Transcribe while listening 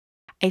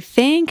I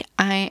think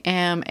I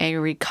am a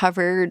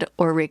recovered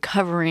or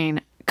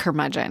recovering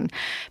curmudgeon,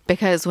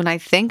 because when I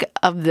think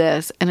of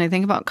this and I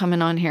think about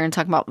coming on here and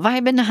talking about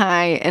vibing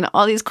high and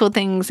all these cool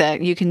things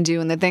that you can do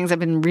and the things I've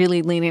been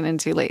really leaning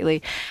into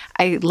lately,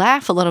 I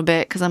laugh a little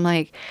bit because I'm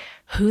like,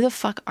 who the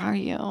fuck are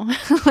you?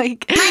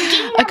 Like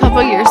a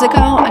couple years ago,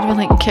 I'd been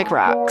like, kick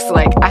rocks.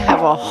 Like, I have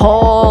a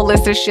whole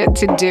list of shit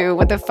to do.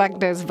 What the fuck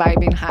does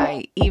vibing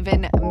high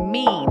even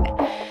mean?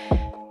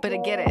 But I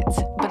get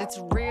it. But it's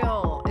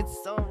real.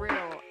 It's so real.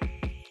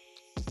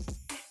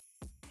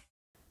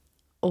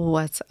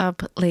 What's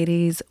up,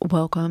 ladies?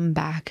 Welcome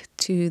back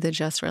to the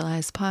Just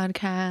Realized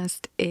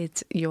podcast.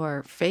 It's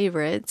your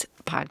favorite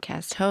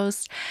podcast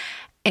host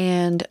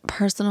and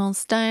personal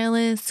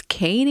stylist,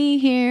 Katie,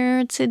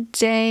 here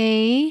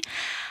today.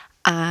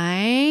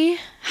 I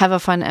have a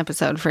fun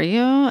episode for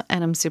you,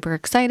 and I'm super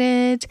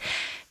excited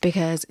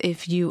because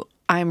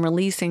I'm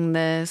releasing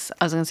this,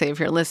 I was going to say if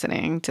you're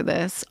listening to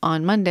this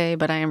on Monday,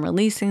 but I am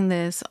releasing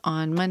this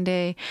on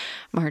Monday,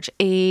 March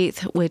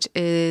 8th, which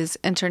is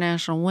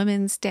International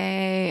Women's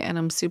Day. And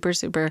I'm super,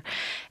 super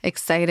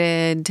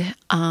excited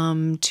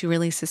to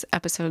release this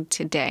episode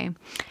today.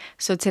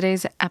 So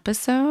today's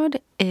episode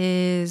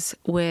is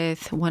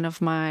with one of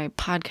my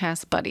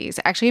podcast buddies,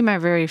 actually my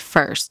very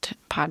first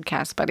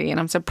podcast buddy. And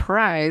I'm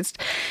surprised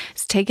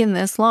it's taken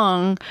this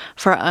long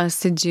for us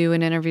to do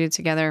an interview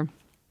together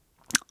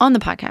on the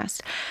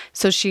podcast.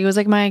 So she was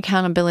like my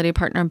accountability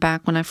partner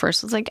back when I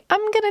first was like, I'm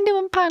going to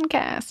do a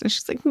podcast. And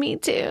she's like, me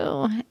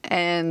too.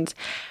 And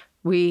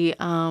we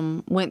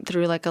went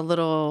through like a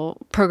little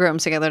program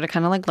together to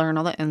kind of like learn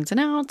all the ins and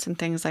outs and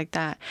things like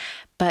that.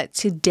 But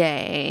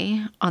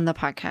today on the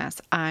podcast,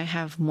 I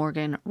have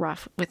Morgan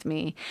Ruff with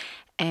me.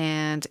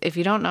 And if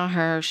you don't know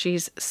her,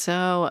 she's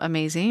so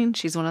amazing.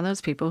 She's one of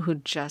those people who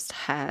just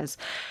has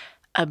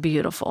a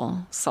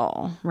beautiful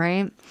soul,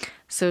 right?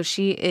 So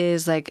she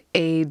is like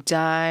a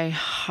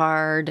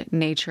die-hard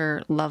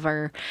nature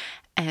lover,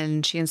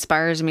 and she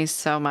inspires me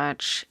so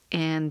much.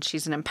 And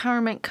she's an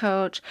empowerment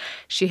coach.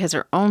 She has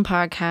her own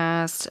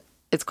podcast.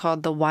 It's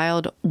called The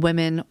Wild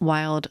Women,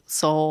 Wild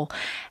Soul.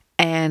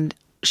 And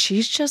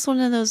she's just one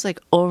of those like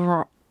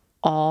overall,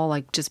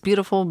 like just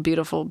beautiful,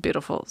 beautiful,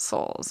 beautiful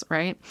souls,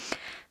 right?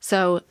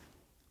 So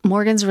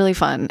Morgan's really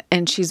fun,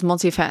 and she's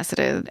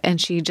multifaceted,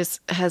 and she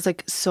just has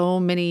like so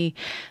many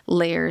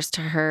layers to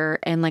her.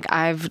 And like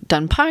I've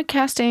done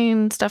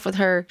podcasting stuff with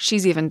her.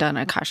 She's even done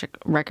Akashic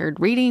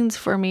record readings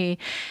for me.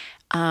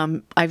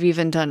 I've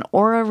even done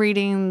aura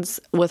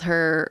readings with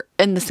her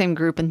in the same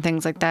group and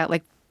things like that.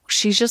 Like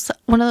she's just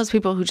one of those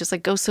people who just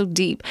like goes so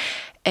deep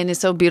and is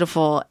so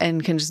beautiful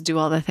and can just do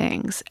all the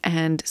things.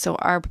 And so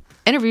our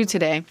interview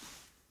today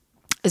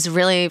is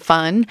really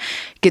fun.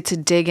 Get to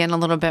dig in a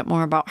little bit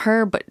more about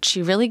her, but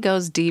she really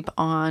goes deep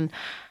on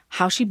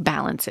how she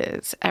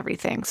balances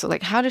everything. So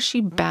like, how does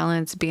she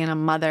balance being a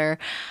mother,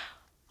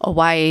 a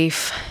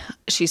wife?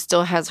 She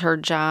still has her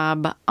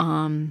job.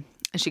 And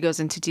she goes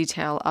into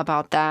detail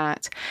about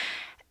that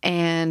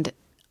and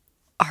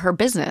her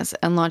business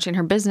and launching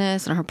her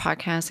business and her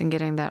podcast and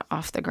getting that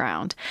off the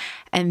ground.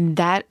 And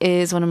that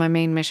is one of my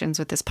main missions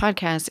with this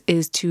podcast,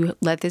 is to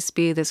let this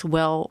be this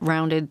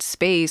well-rounded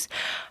space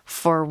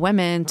for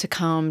women to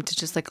come to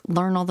just like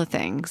learn all the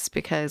things,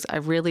 because I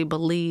really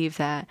believe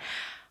that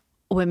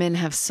women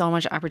have so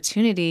much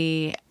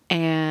opportunity,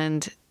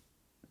 and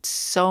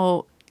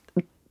so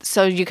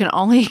you can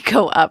only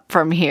go up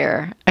from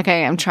here.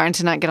 Okay, I'm trying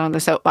to not get on the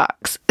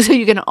soapbox. So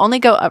you can only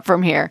go up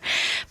from here.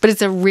 But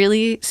it's a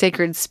really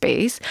sacred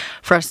space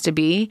for us to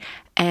be,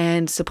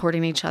 and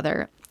supporting each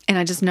other. And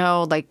I just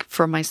know, like,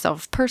 for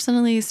myself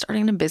personally,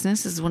 starting a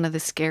business is one of the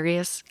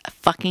scariest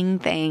fucking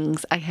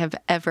things I have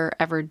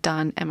ever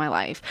done in my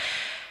life.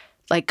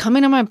 Like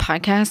coming on my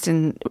podcast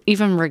and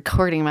even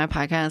recording my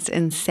podcast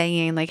and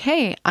saying like,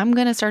 hey, I'm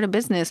going to start a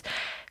business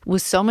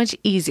was so much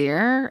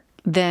easier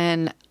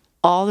than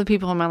all the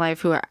people in my life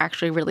who are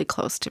actually really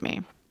close to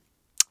me,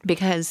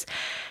 because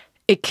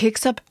it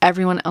kicks up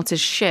everyone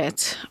else's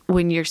shit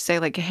when you say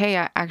like, hey,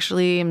 I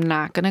actually am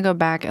not going to go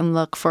back and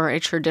look for a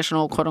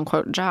traditional quote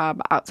unquote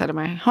job outside of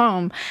my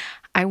home.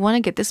 I want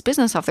to get this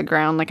business off the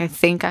ground. Like, I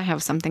think I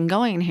have something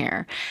going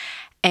here.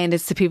 And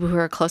it's the people who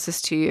are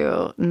closest to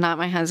you, not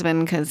my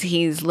husband, because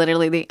he's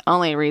literally the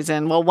only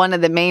reason, well, one of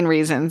the main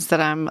reasons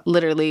that I'm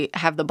literally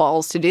have the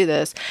balls to do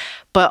this.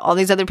 But all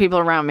these other people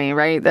around me,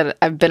 right, that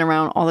I've been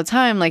around all the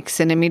time, like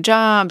sending me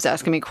jobs,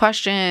 asking me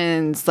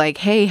questions, like,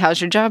 hey, how's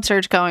your job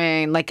search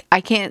going? Like,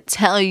 I can't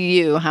tell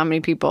you how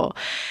many people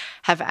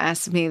have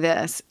asked me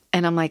this.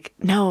 And I'm like,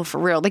 no, for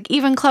real. Like,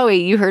 even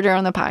Chloe, you heard her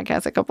on the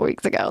podcast a couple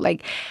weeks ago.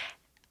 Like,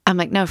 I'm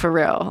like, no, for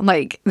real.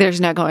 Like, there's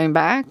no going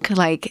back.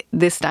 Like,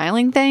 this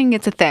styling thing,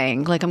 it's a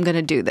thing. Like, I'm going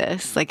to do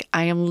this. Like,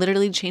 I am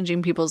literally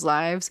changing people's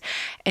lives.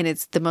 And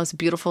it's the most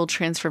beautiful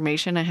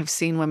transformation I have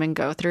seen women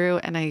go through.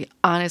 And I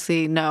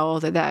honestly know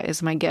that that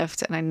is my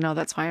gift. And I know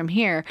that's why I'm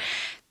here,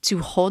 to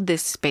hold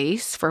this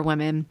space for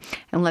women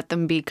and let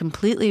them be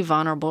completely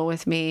vulnerable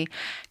with me.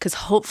 Because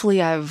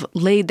hopefully I've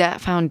laid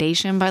that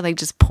foundation by like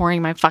just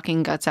pouring my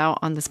fucking guts out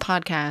on this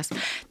podcast,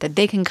 that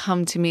they can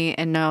come to me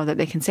and know that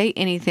they can say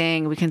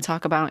anything. We can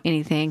talk about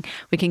anything.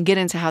 We can get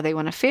into how they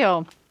want to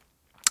feel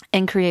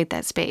and create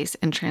that space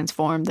and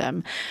transform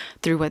them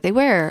through what they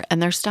wear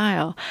and their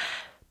style.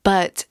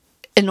 But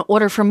in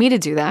order for me to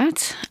do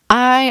that,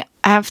 I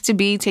have to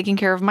be taking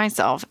care of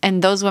myself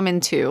and those women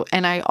too.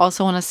 And I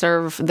also want to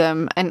serve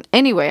them in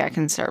any way I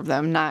can serve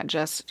them, not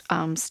just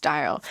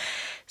style.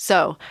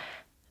 So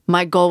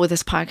my goal with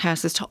this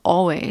podcast is to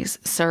always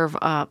serve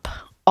up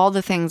all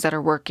the things that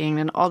are working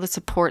and all the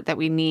support that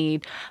we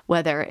need,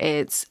 whether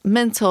it's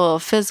mental,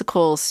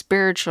 physical,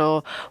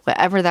 spiritual,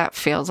 whatever that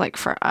feels like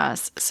for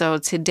us. So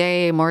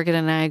today, Morgan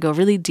and I go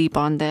really deep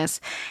on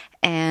this.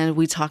 And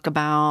we talk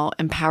about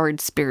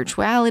empowered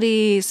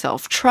spirituality,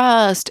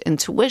 self-trust,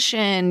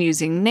 intuition,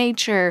 using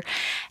nature,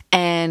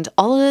 and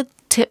all of the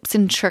tips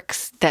and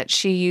tricks that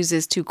she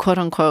uses to quote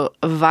unquote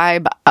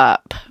vibe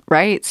up,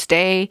 right?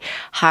 Stay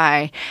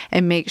high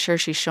and make sure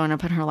she's showing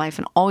up in her life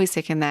and always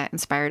taking that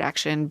inspired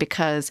action.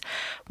 Because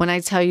when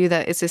I tell you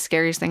that it's the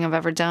scariest thing I've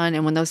ever done,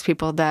 and when those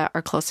people that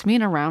are close to me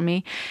and around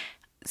me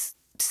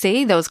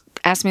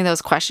ask me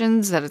those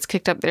questions, that it's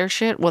kicked up their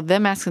shit. Well,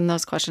 them asking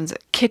those questions,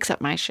 it kicks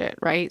up my shit,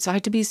 right? So I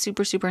have to be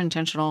super, super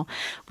intentional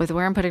with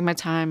where I'm putting my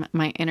time,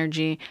 my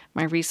energy,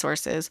 my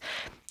resources.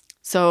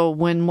 So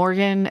when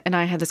Morgan and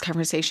I had this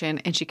conversation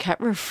and she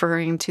kept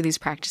referring to these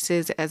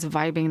practices as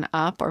vibing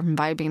up or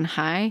vibing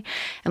high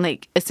and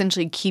like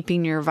essentially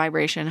keeping your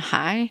vibration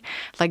high,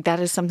 like that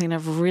is something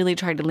I've really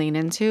tried to lean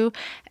into.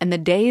 And the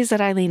days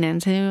that I lean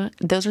into,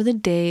 those are the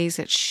days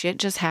that shit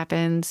just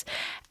happens.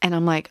 And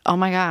I'm like, oh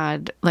my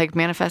God, like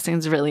manifesting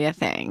is really a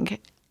thing.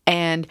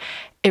 And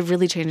it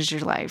really changes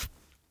your life.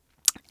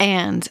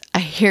 And I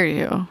hear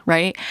you,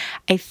 right?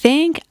 I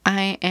think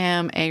I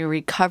am a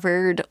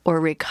recovered or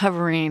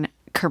recovering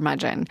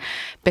curmudgeon,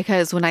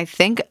 because when I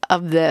think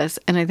of this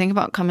and I think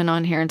about coming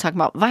on here and talking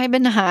about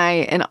vibing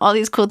high and all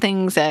these cool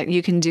things that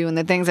you can do and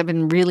the things I've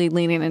been really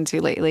leaning into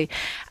lately,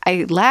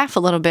 I laugh a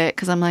little bit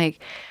because I'm like,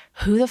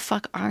 who the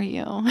fuck are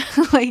you?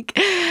 Like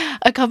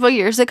a couple of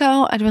years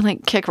ago, I'd been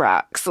like, kick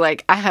rocks.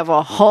 Like I have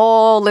a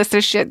whole list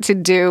of shit to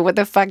do. What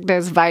the fuck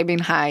does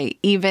vibing high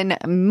even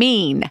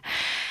mean?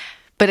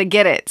 But I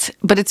get it.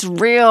 But it's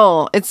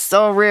real. It's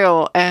so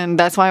real. And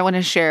that's why I want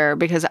to share,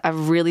 because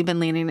I've really been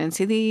leaning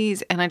into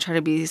these and I try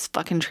to be as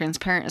fucking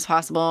transparent as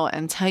possible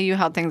and tell you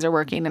how things are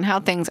working and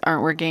how things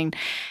aren't working.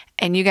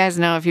 And you guys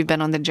know, if you've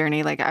been on the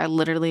journey, like I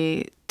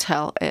literally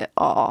tell it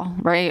all,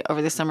 right?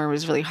 Over the summer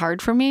was really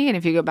hard for me. And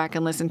if you go back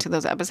and listen to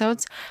those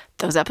episodes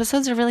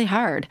are really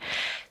hard.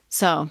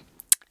 So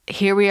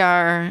here we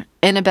are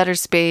in a better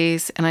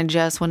space, and I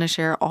just want to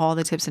share all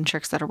the tips and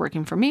tricks that are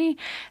working for me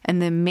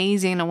and the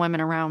amazing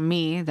women around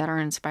me that are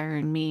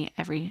inspiring me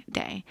every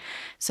day.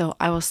 So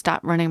I will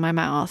stop running my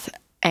mouth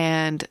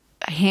and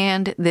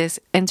hand this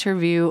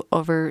interview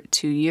over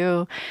to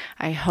you.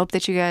 I hope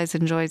that you guys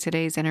enjoyed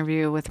today's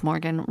interview with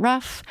Morgan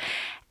Ruff,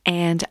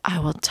 and I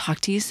will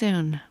talk to you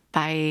soon.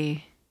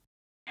 Bye.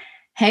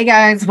 Hey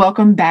guys,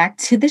 welcome back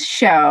to the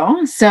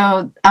show.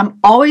 So I'm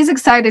always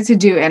excited to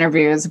do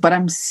interviews, but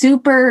I'm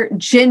super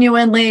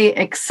genuinely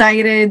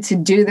excited to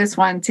do this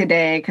one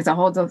today because it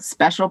holds a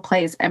special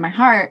place in my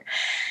heart.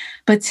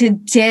 But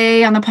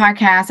today on the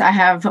podcast, I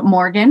have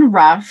Morgan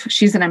Ruff.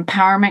 She's an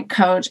empowerment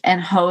coach and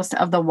host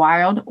of the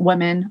Wild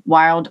Women,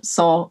 Wild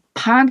Soul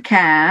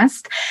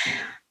podcast.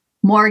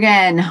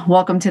 Morgan,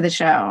 welcome to the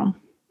show.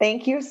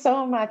 Thank you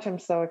so much. I'm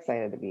so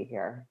excited to be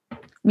here.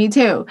 Me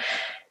too.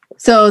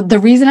 So the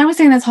reason I was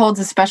saying this holds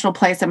a special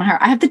place in my heart,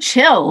 I have the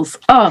chills.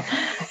 Oh,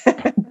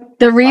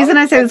 the reason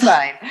I said this,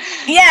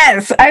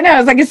 yes, I know.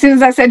 It's like as soon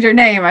as I said your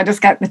name, I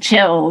just got the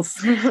chills.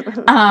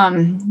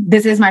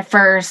 This is my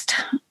first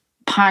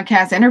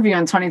podcast interview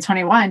in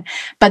 2021,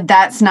 but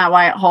that's not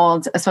why it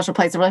holds a special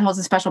place. It really holds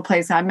a special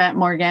place. I met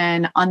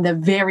Morgan on the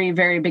very,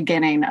 very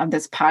beginning of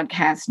this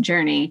podcast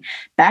journey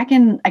back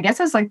in, I guess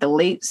it was like the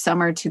late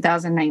summer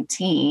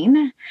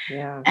 2019.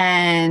 Yeah.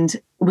 And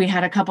we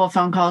had a couple of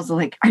phone calls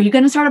like, are you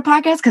going to start a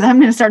podcast? Because I'm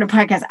going to start a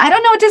podcast. I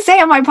don't know what to say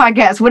on my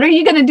podcast. What are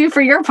you going to do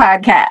for your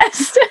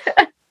podcast?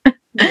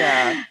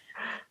 Yeah.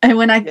 And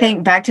when I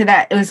think back to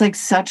that, it was like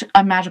such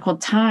a magical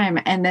time.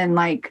 And then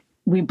like,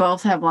 we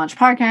both have launched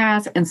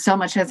podcasts and so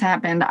much has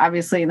happened,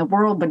 obviously, in the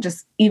world, but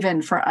just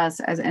even for us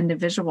as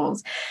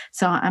individuals.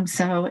 So I'm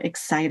so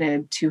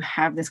excited to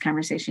have this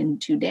conversation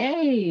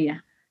today.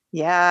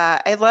 Yeah.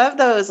 I love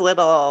those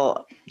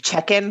little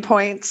check-in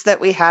points that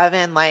we have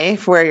in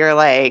life where you're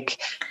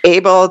like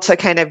able to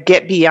kind of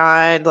get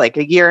beyond like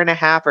a year and a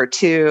half or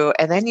two.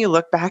 And then you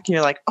look back and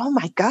you're like, oh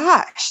my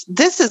gosh,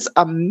 this is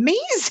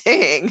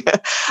amazing.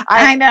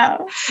 I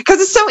know.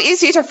 Because it's so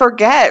easy to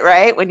forget,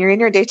 right? When you're in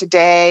your day to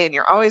day and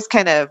you're always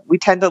we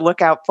tend to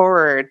look out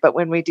forward. But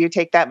when we do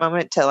take that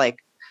moment to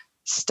like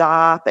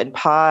stop and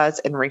pause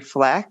and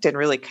reflect and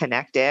really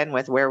connect in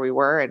with where we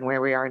were and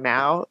where we are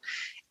now,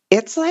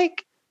 it's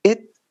like,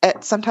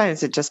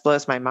 sometimes it just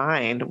blows my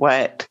mind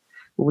what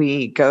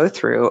we go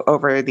through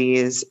over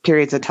these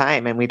periods of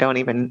time, and we don't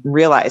even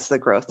realize the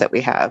growth that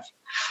we have.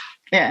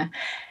 Yeah.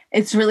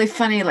 It's really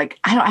funny. Like,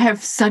 I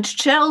have such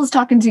chills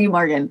talking to you,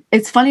 Morgan.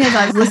 It's funny, as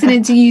I was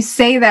listening to you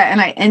say that,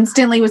 and I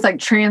instantly was like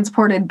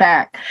transported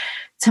back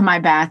to my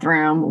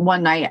bathroom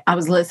one night. I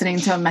was listening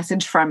to a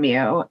message from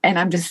you, and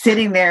I'm just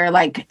sitting there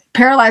like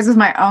paralyzed with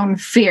my own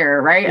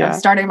fear, right? Yeah. Of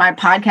starting my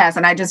podcast.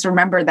 And I just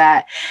remember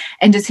that,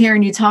 and just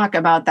hearing you talk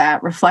about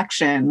that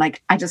reflection,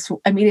 like I just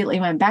immediately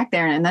went back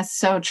there, and that's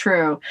so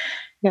true.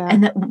 Yeah.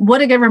 And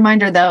what a good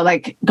reminder though,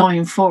 like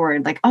going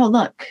forward, like, oh,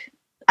 look,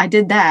 I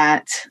did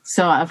that.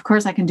 So of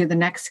course I can do the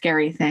next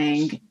scary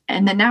thing.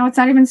 And then now it's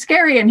not even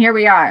scary. And here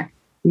we are.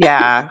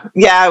 Yeah.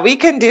 Yeah. We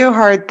can do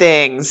hard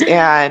things.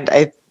 And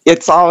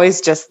it's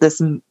always just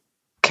this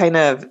kind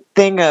of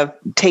thing of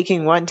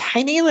taking one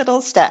tiny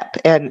little step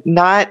and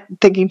not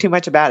thinking too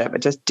much about it,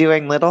 but just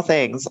doing little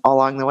things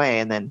along the way.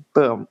 And then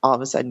boom, all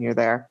of a sudden you're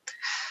there.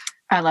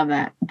 I love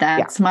that.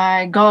 That's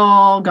my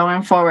goal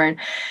going forward.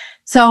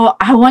 So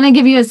I want to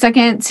give you a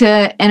second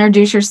to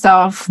introduce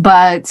yourself,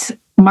 but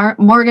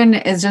Morgan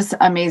is just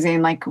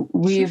amazing. Like,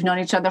 we've known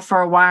each other for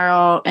a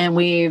while, and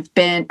we've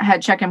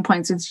had check-in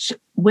points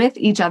with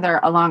each other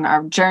along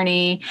our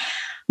journey.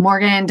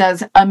 Morgan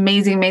does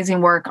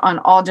amazing work on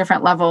all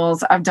different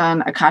levels. I've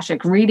done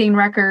Akashic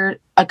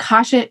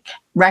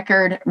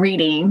record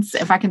readings,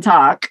 if I can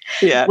talk,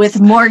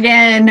 with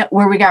Morgan,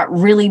 where we got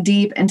really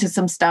deep into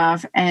some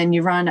stuff, and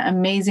you run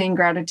amazing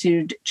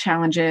gratitude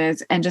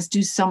challenges and just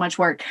do so much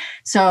work.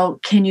 So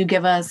can you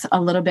give us a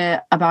little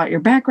bit about your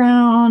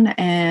background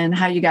and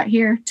how you got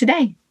here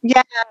today?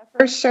 Yeah,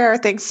 for sure.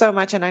 Thanks so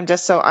much. And I'm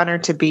just so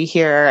honored to be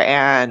here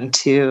and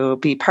to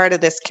be part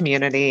of this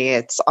community.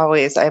 It's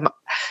always,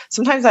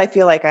 sometimes I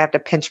feel like I have to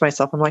pinch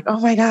myself. I'm like, oh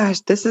my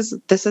gosh, this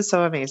is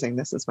so amazing.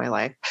 This is my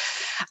life.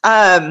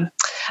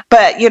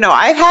 But,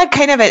 I've had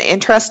kind of an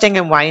interesting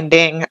and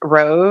winding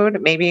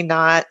road, maybe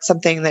not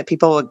something that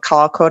people would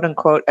call, quote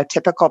unquote, a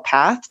typical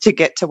path to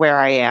get to where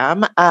I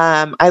am.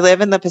 I live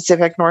in the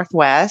Pacific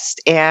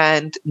Northwest,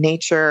 and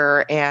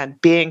nature and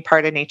being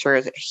part of nature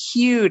is a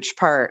huge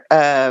part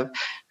of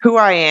who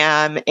I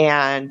am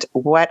and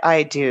what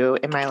I do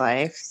in my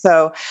life.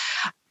 So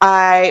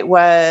I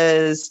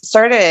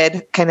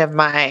started kind of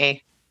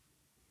my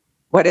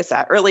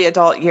early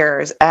adult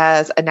years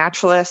as a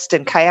naturalist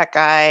and kayak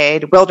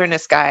guide,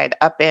 wilderness guide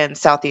up in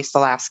Southeast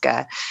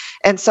Alaska.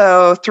 And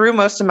so through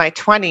most of my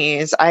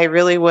 20s, I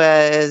really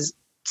was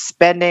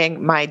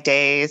spending my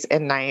days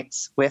and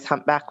nights with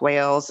humpback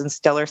whales and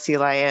stellar sea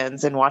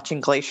lions and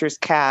watching glaciers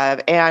calve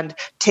and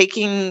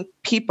taking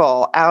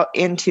people out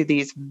into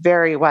these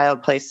very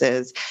wild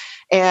places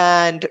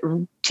and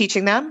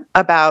teaching them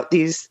about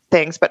these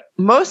things, but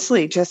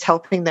mostly just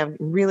helping them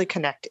really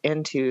connect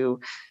into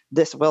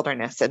this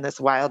wilderness and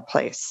this wild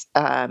place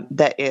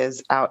that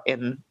is out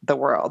in the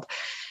world.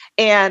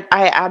 And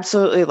I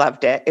absolutely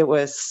loved it. It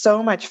was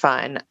so much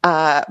fun.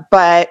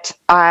 But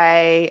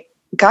I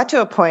got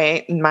to a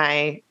point in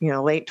my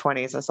late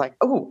 20s. I was like,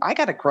 oh, I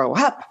got to grow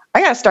up.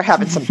 I got to start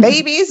having some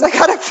babies. I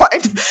got to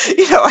find,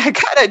 I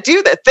got to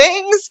do the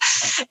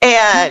things.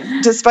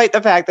 And despite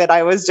the fact that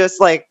I was just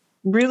like,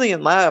 really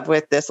in love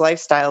with this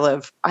lifestyle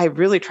of, I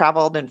really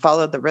traveled and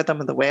followed the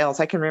rhythm of the whales.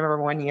 I can remember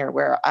one year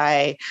where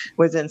I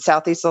was in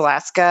Southeast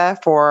Alaska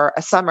for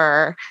a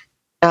summer,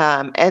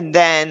 and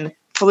then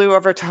flew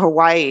over to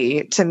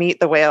Hawaii to meet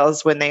the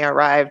whales when they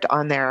arrived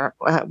on their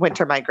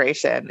winter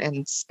migration,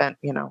 and spent,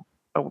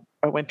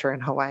 a winter in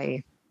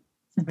Hawaii.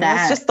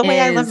 That's just the way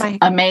I live my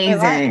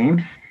amazing.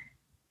 Life.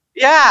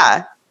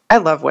 Yeah. I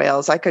love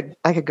whales. I could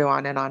go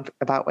on and on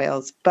about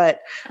whales,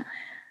 but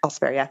I'll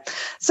spare you.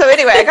 So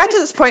anyway, I got to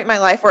this point in my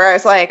life where I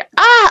was like,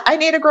 I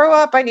need to grow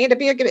up. I need to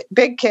be a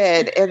big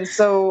kid. And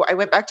so I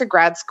went back to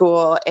grad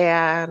school,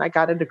 and I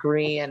got a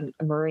degree in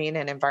marine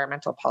and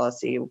environmental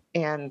policy,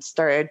 and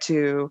started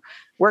to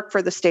work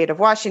for the state of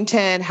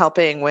Washington,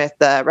 helping with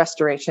the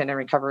restoration and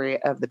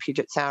recovery of the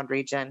Puget Sound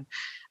region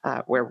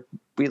where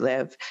we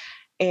live.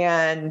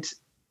 And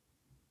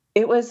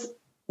it was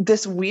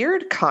this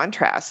weird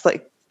contrast.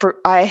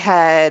 I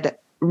had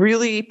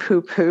really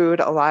poo-pooed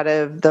a lot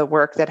of the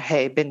work that I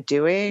had been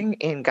doing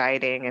in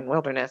guiding and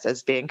wilderness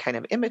as being kind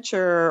of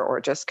immature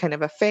or just kind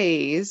of a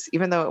phase,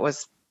 even though it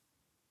was,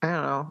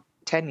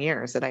 10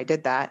 years that I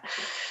did that.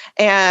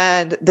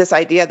 And this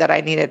idea that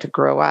I needed to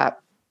grow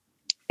up,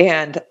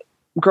 and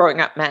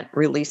growing up meant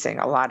releasing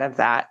a lot of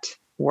that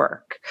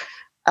work.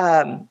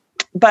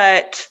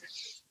 But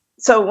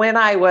so when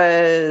I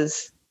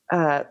was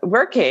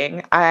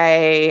working,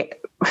 I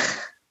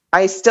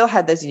still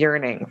had this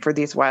yearning for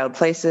these wild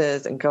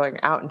places and going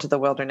out into the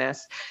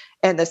wilderness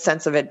and the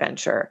sense of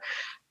adventure.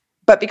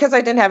 But because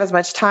I didn't have as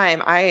much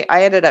time, I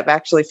ended up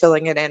actually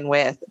filling it in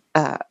with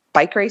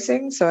bike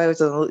racing. So I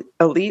was an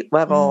elite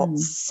level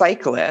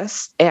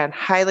cyclist and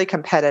highly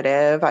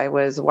competitive. I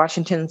was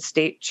Washington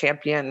State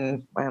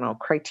champion,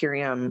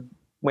 criterium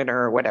winner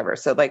or whatever.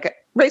 So like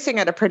racing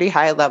at a pretty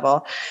high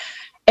level.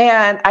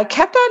 And I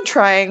kept on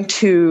trying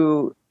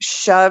to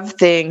shove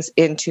things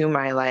into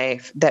my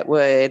life that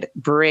would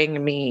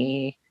bring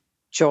me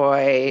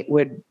joy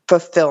would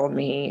fulfill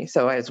me.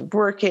 So I was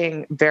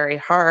working very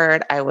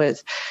hard. I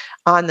was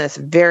on this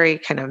very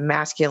kind of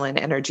masculine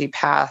energy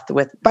path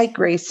with bike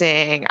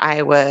racing.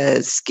 I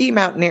was ski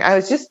mountaineering. I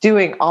was just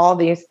doing all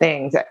these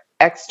things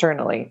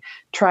externally,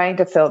 trying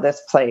to fill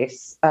this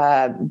place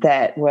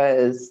that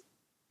was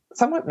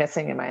somewhat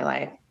missing in my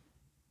life.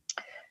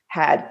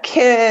 Had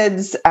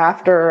kids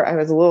after I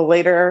was a little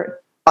later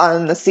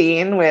on the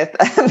scene with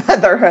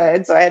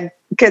motherhood. So I had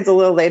kids a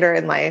little later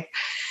in life.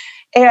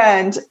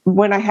 And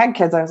when I had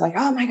kids, I was like,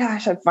 oh my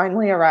gosh, I've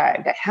finally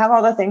arrived. I have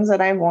all the things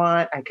that I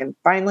want. I can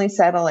finally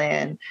settle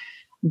in.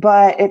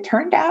 But it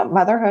turned out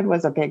motherhood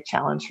was a big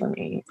challenge for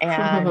me.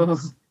 And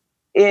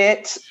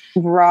it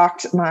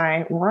rocked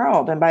my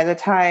world. And by the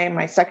time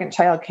my second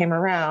child came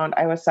around,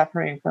 I was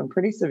suffering from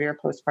pretty severe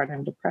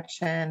postpartum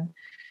depression.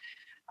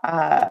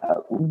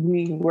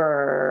 We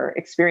were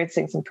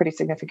experiencing some pretty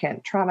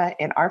significant trauma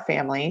in our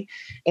family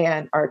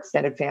and our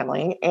extended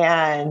family.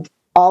 And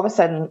all of a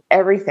sudden,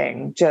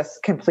 everything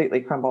just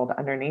completely crumbled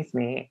underneath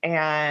me.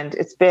 And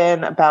it's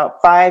been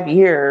about 5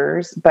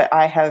 years, but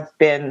I have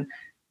been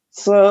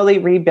slowly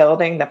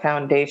rebuilding the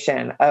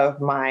foundation of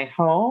my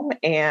home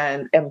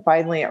and am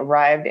finally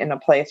arrived in a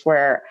place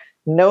where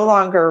no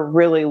longer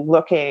really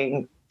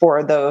looking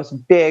for those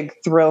big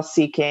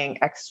thrill-seeking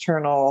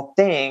external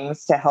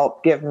things to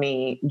help give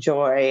me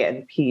joy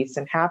and peace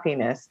and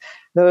happiness.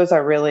 Those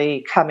are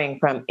really coming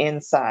from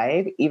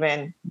inside.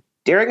 Even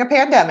during a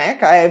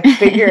pandemic, I've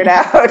figured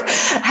out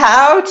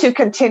how to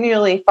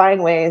continually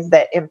find ways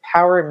that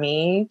empower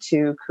me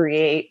to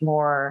create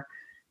more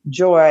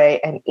joy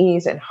and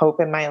ease and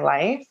hope in my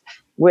life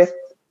without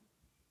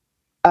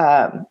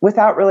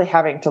really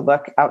having to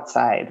look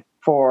outside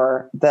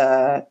for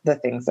the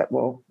things that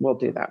will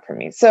do that for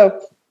me. So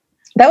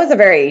that was a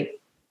very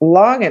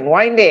long and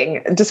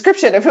winding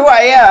description of who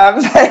I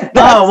am.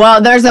 Oh, well,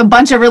 there's a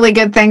bunch of really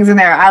good things in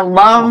there. I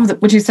loved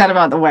what you said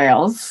about the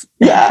whales.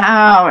 Yeah.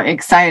 How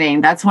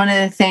exciting. That's one of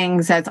the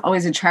things that's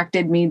always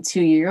attracted me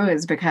to you,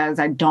 is because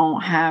I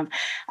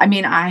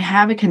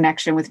have a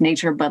connection with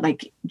nature, but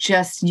like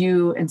just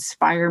you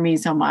inspire me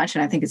so much.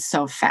 And I think it's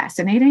so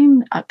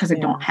fascinating because I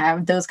don't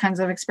have those kinds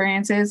of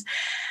experiences.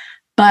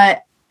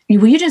 But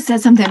you just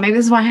said something, maybe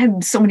this is why I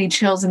had so many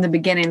chills in the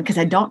beginning, because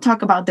I don't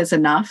talk about this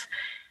enough.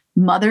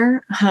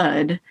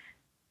 Motherhood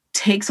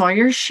takes all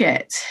your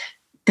shit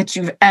that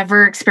you've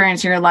ever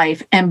experienced in your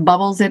life and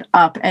bubbles it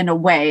up in a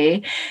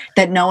way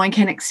that no one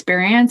can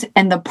experience.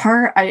 And I've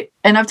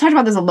talked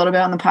about this a little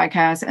bit on the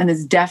podcast, and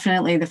it's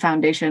definitely the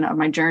foundation of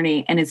my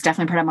journey. And it's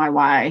definitely part of my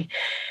why.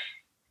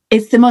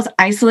 It's the most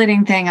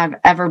isolating thing I've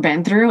ever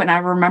been through. And I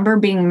remember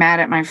being mad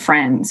at my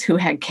friends who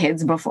had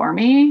kids before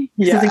me.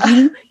 Yeah. So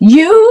like,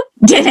 you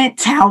didn't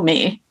tell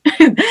me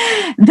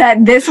that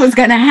this was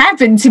going to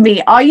happen to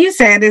me. All you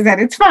said is that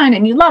it's fun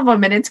and you love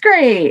them and it's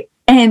great.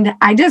 And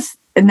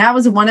that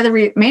was one of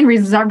the main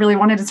reasons I really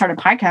wanted to start a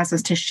podcast,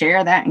 was to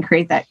share that and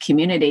create that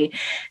community.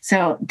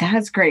 So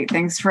that's great.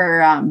 Thanks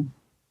for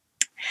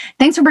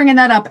bringing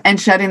that up and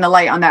shedding the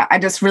light on that. I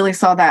just really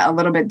saw that a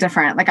little bit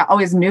different. Like I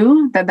always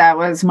knew that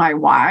was my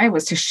why,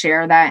 was to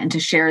share that and to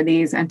share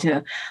these and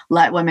to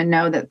let women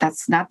know that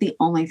that's not the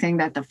only thing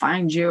that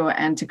defines you,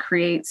 and to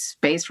create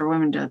space for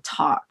women to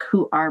talk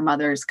who are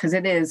mothers, because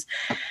it is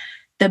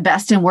the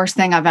best and worst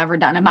thing I've ever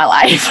done in my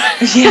life.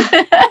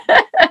 Yeah.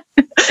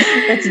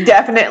 It's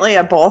definitely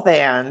a both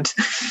and.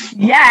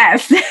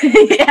 Yes.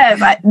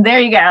 Yes. There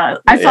you go.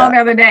 I saw the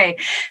other day,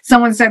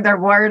 someone said their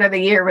word of the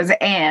year was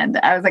and.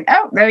 I was like,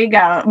 oh, there you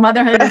go.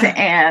 Motherhood is an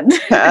and.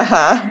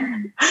 Uh-huh.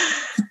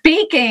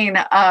 Speaking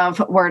of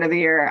word of the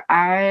year,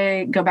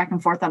 I go back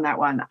and forth on that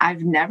one.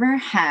 I've never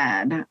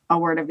had a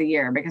word of the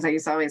year because I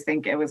used to always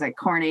think it was like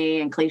corny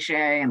and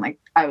cliche and like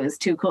I was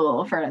too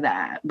cool for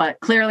that. But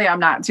clearly I'm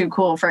not too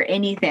cool for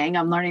anything.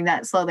 I'm learning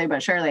that slowly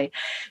but surely.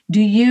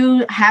 Do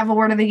you have a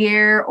word of the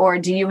year, or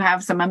do you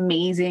have some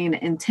amazing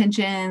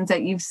intentions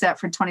that you've set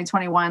for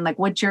 2021? Like,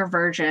 what's your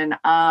version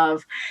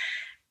of,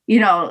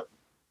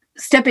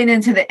 stepping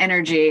into the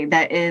energy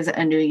that is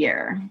a new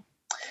year?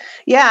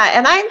 Yeah.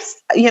 And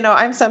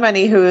I'm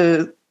somebody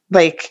who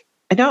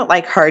I don't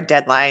like hard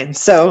deadlines.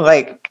 So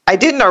I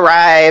didn't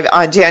arrive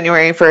on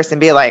January 1st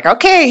and be like,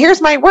 okay, here's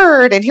my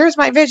word and here's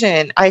my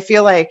vision. I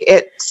feel like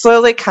it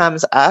slowly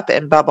comes up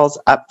and bubbles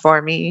up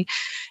for me.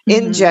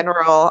 Mm-hmm. In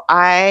general,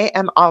 I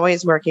am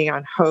always working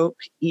on hope,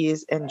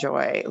 ease, and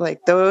joy.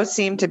 Like those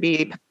seem to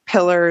be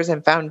pillars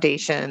and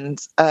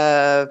foundations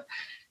of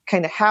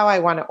kind of how I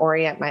want to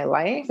orient my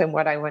life and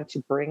what I want to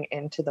bring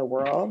into the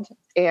world.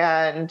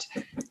 And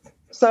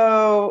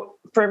so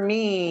for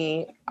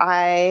me,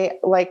 I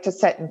like to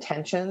set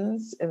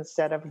intentions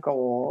instead of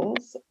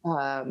goals,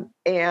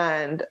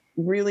 and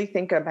really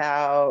think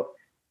about,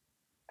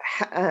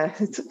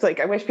 it's like,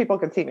 I wish people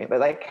could see me,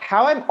 but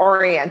how I'm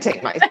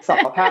orienting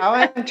myself, how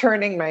I'm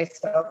turning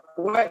myself,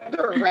 what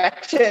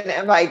direction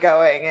am I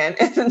going in?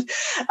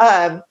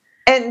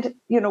 And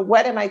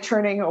what am I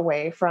turning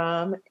away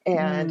from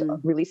and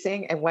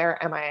releasing, and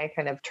where am I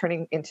kind of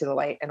turning into the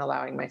light and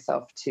allowing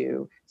myself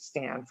to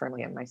stand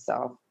firmly in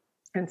myself?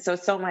 And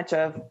so much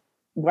of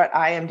what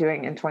I am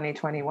doing in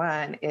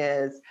 2021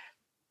 is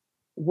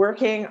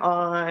working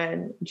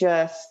on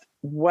just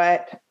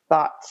what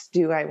thoughts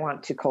do I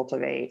want to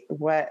cultivate?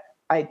 What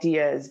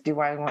ideas do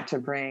I want to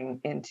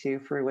bring into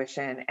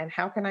fruition? And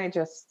how can I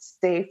just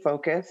stay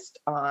focused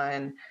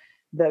on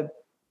the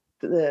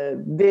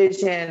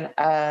vision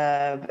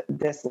of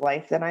this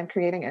life that I'm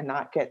creating and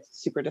not get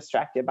super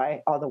distracted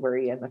by all the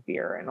worry and the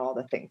fear and all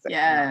the things that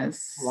come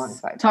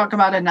alongside. Talk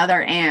about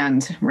another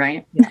and,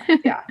 right?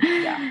 Yeah.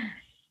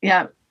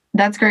 Yeah.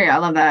 That's great. I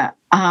love that.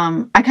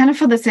 I kind of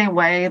feel the same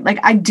way. Like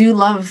I do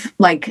love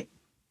like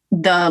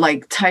the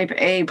like type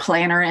A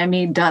planner in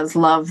me does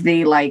love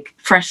the like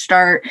fresh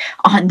start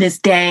on this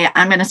day.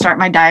 I'm going to start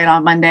my diet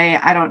on Monday.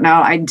 I don't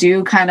know. I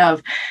do kind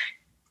of,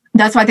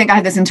 that's why I think I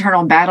have this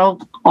internal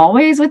battle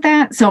always with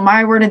that. So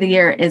my word of the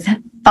year is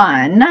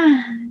fun.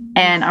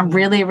 And I'm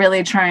really,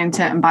 really trying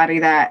to embody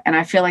that. And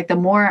I feel like the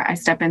more I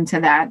step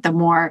into that, the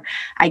more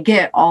I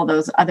get all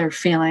those other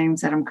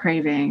feelings that I'm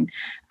craving.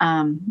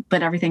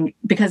 But everything,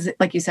 because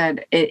like you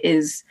said, it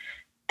is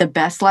the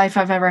best life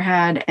I've ever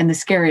had and the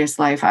scariest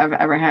life I've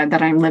ever had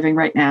that I'm living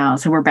right now.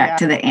 So we're back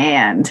to the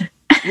and.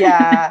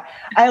 Yeah,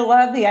 I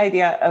love the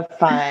idea of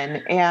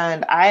fun.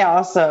 And I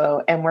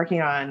also am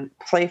working on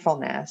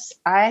playfulness.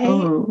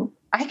 I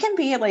can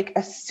be like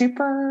a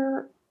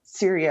super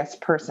serious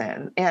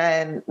person.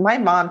 And my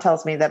mom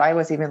tells me that I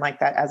was even like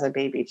that as a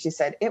baby. She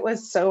said, it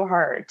was so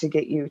hard to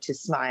get you to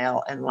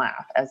smile and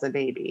laugh as a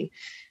baby.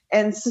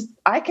 And so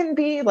I can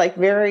be like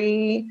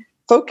very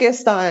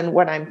focused on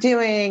what I'm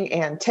doing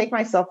and take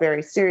myself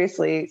very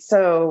seriously.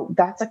 So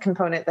that's a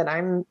component that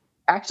I'm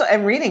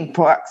reading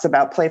books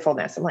about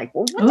playfulness. I'm like,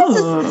 well,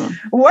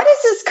 what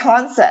is this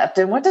concept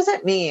and what does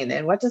it mean?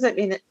 And what does it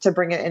mean to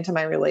bring it into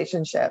my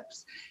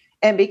relationships?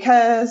 And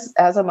because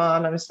as a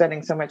mom, I'm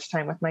spending so much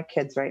time with my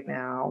kids right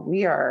now,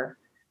 we are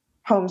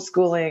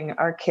homeschooling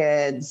our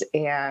kids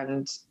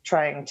and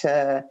trying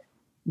to,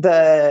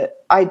 the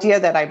idea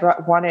that I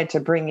wanted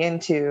to bring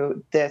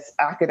into this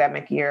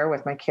academic year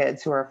with my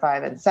kids who are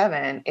 5 and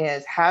 7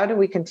 is how do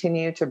we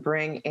continue to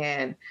bring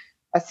in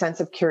a sense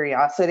of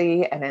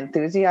curiosity and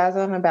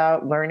enthusiasm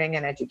about learning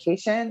and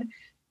education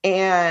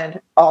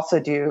and also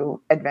do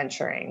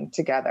adventuring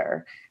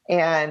together.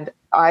 And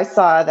I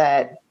saw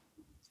that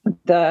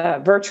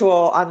the virtual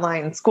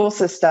online school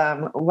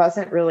system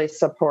wasn't really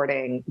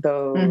supporting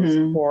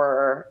those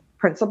core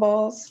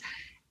principles.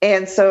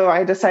 And so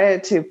I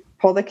decided to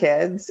pull the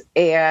kids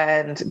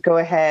and go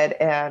ahead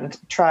and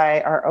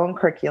try our own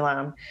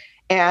curriculum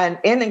and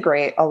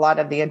integrate a lot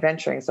of the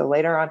adventuring. So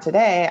later on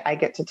today, I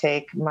get to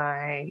take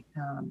my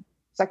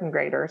second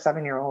grader,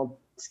 7-year-old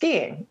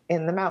skiing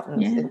in the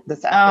mountains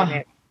this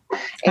afternoon. I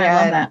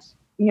love that.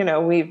 You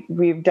know,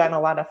 we've done a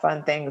lot of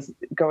fun things,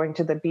 going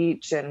to the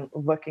beach and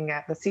looking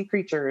at the sea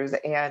creatures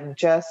and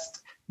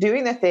just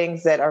doing the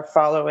things that are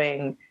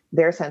following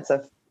their sense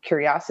of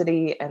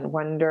curiosity and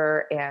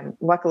wonder. And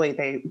luckily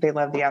they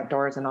love the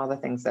outdoors and all the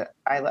things that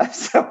I love.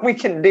 So we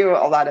can do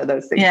a lot of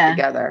those things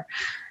together.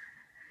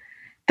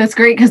 That's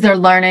great because they're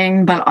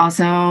learning, but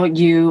also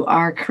you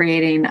are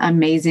creating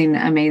amazing,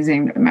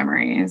 amazing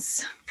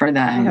memories for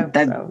them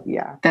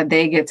that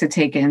they get to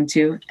take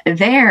into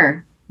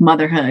their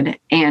motherhood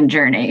and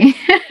journey.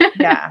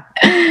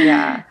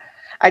 Yeah.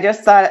 I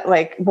just thought,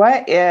 like,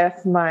 what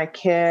if my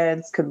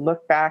kids could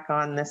look back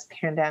on this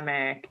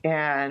pandemic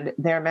and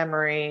their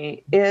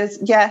memory is,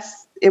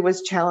 yes, it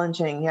was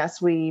challenging.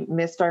 Yes, we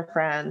missed our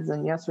friends.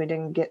 And yes, we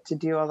didn't get to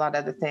do a lot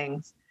of the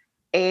things.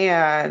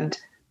 And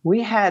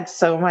we had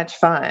so much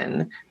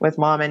fun with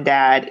mom and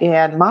dad.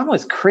 And mom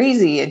was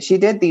crazy and she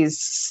did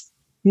these,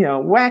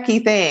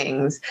 wacky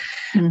things.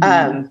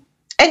 And,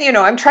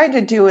 I'm trying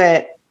to do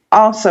it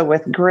also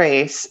with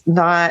grace,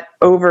 not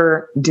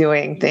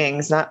overdoing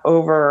things, not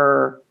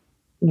over,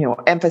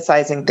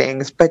 emphasizing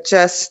things, but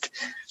just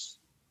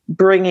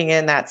bringing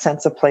in that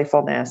sense of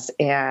playfulness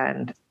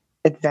and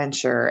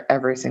adventure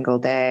every single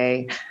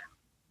day,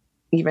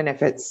 even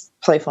if it's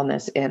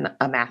playfulness in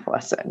a math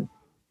lesson.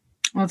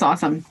 That's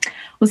awesome.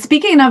 Well,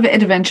 speaking of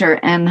adventure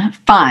and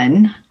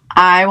fun,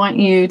 I want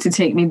you to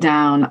take me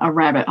down a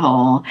rabbit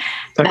hole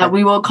that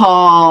we will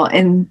call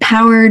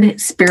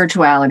empowered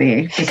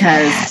spirituality,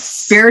 because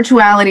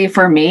spirituality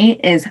for me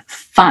is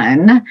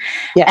fun.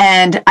 Yes.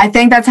 And I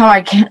think that's how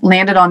I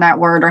landed on that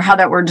word, or how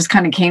that word just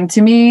kind of came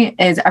to me,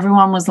 is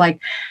everyone was like,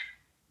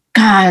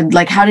 God,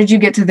 like, how did you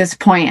get to this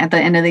point at the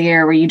end of the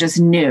year where you just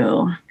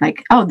knew,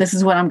 like, oh, this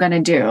is what I'm going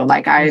to do?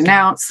 Like, I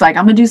announced, like,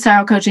 I'm going to do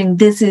style coaching.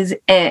 This is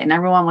it. And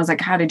everyone was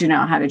like, how did you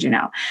know? How did you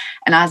know?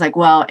 And I was like,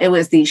 well, it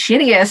was the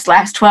shittiest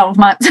last 12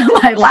 months of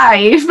my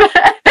life.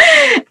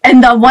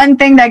 And the one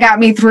thing that got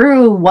me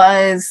through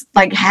was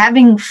like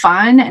having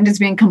fun and just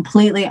being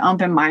completely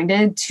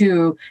open-minded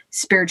to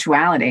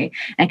spirituality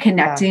and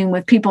connecting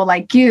with people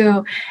like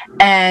you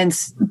and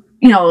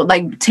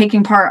like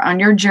taking part on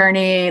your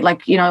journey,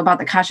 like, about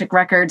the Akashic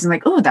records, and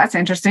like, oh, that's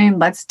interesting.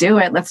 Let's do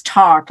it. Let's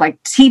talk.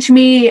 Like, teach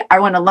me. I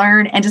want to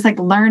learn, and just like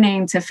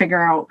learning to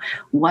figure out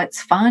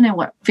what's fun and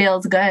what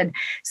feels good.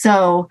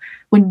 So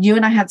when you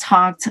and I had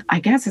talked, I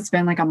guess it's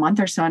been like a month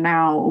or so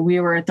now, we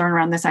were throwing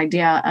around this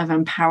idea of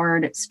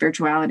empowered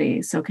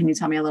spirituality. So can you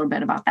tell me a little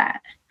bit about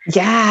that?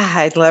 Yeah,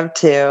 I'd love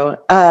to.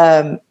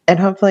 And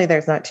hopefully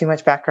there's not too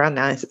much background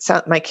noise.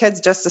 My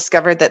kids just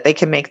discovered that they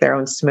can make their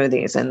own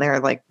smoothies, and they're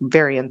like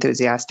very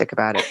enthusiastic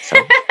about it. So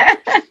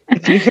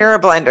if you hear a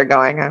blender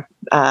going,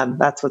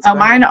 that's what's going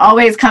mine on.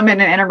 Always come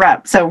in and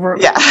interrupt. So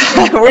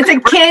it's a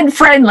kid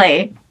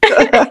friendly.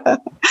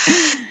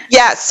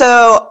 Yeah.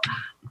 So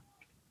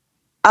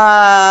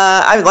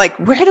I'm like,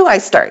 where do I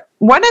start?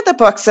 One of the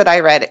books that I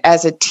read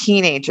as a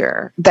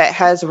teenager that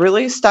has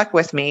really stuck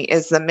with me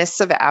is The Mists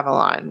of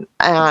Avalon.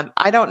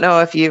 I don't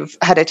know if you've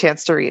had a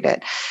chance to read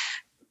it.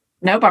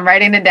 Nope, I'm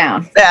writing it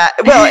down.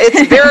 Well,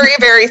 it's very,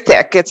 very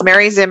thick. It's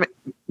Mary Zimmerman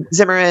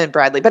and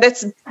Bradley, but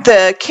it's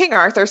the King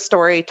Arthur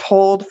story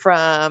told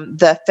from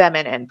the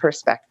feminine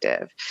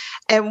perspective.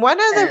 And one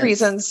of the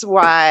reasons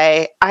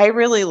why I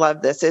really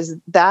love this is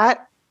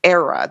that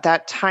era,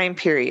 that time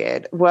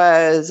period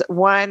was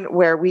one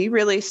where we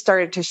really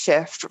started to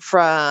shift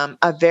from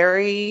a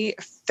very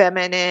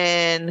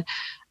feminine,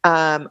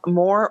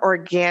 more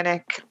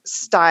organic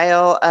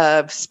style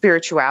of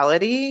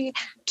spirituality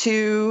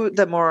to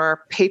the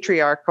more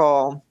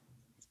patriarchal,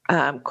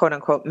 quote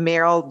unquote,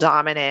 male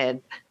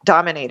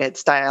dominated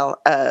style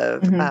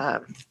of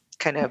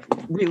kind of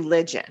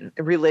religion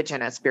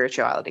as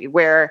spirituality,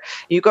 where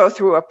you go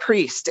through a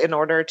priest in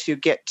order to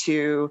get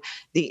to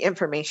the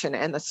information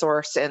and the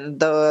source, and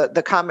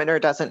the commoner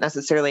doesn't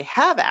necessarily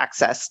have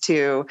access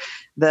to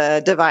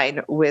the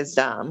divine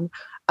wisdom,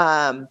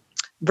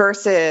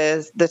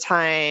 versus the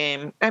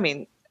time, I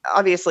mean,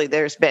 obviously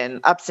there's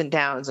been ups and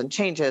downs and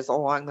changes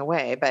along the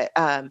way, but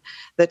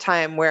the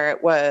time where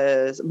it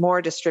was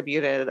more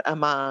distributed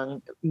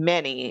among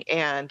many,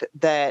 and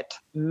that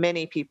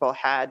many people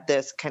had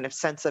this kind of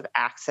sense of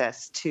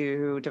access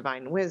to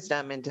divine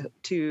wisdom and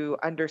to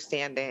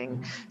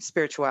understanding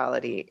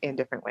spirituality in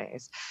different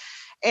ways.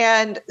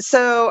 And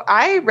so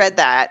I read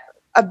that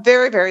a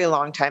very, very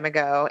long time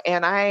ago.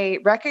 And I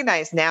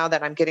recognize now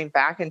that I'm getting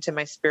back into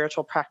my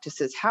spiritual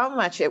practices, how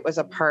much it was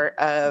a part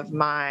of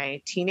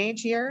my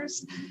teenage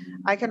years.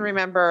 I can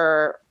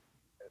remember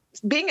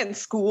being in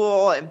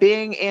school and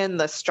being in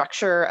the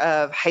structure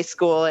of high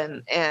school,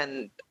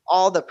 and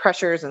all the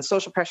pressures and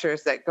social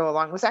pressures that go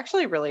along was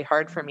actually really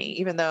hard for me,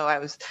 even though I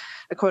was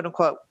a quote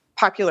unquote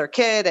popular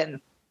kid and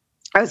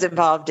I was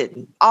involved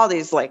in all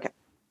these like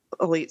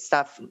elite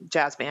stuff,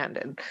 jazz band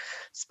and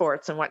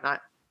sports and whatnot.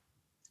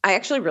 I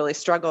actually really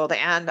struggled,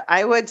 and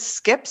I would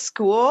skip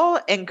school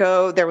and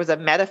go. There was a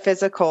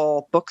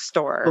metaphysical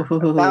bookstore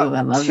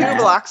about 2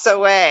 blocks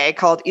away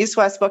called East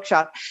West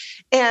Bookshop.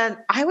 And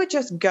I would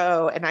just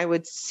go and I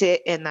would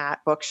sit in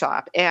that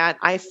bookshop, and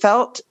I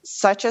felt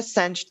such a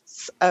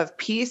sense of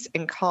peace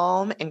and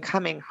calm and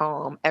coming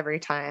home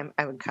every time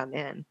I would come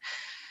in.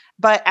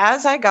 But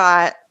as I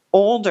got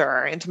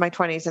older into my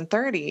 20s and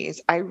 30s,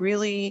 I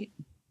really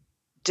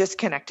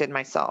disconnected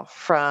myself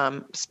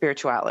from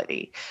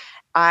spirituality.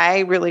 I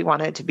really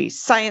wanted to be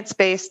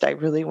science-based. I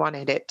really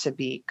wanted it to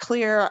be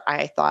clear.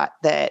 I thought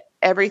that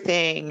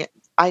everything,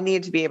 I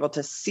needed to be able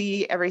to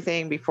see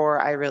everything before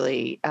I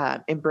really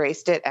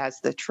embraced it as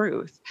the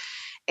truth.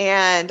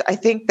 And I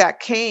think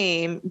that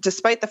came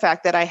despite the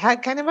fact that I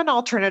had kind of an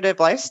alternative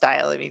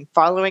lifestyle. I mean,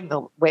 following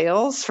the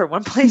whales from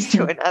one place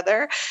to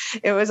another,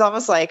 it was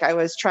almost like I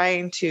was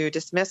trying to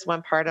dismiss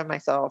one part of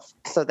myself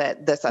so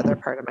that this other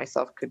part of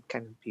myself could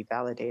kind of be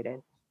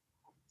validated.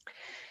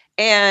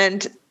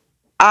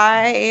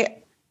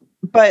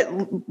 But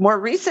more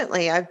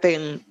recently, I've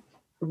been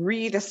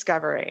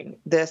rediscovering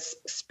this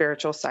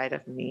spiritual side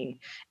of me.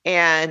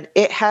 And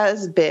it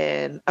has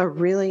been a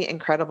really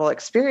incredible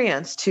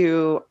experience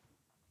to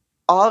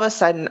all of a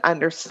sudden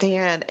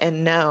understand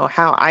and know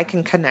how I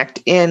can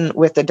connect in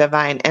with the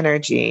divine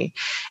energy,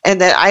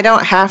 and that I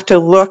don't have to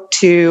look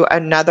to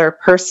another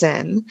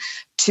person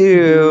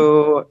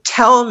to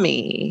tell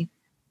me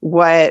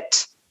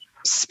what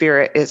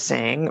spirit is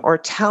saying or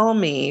tell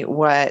me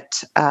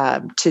what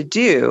to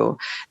do.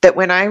 That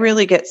when I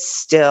really get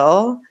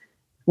still,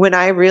 when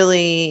I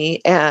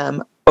really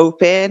am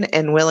open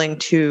and willing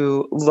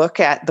to look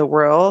at the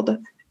world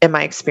and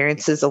my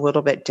experiences a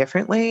little bit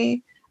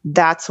differently,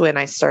 that's when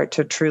I start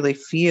to truly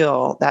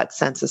feel that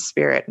sense of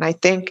spirit. And I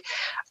think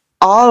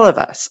all of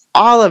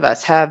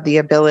us have the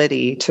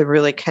ability to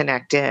really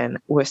connect in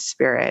with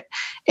spirit.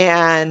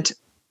 And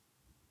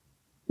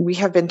we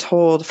have been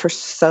told for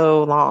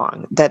so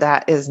long that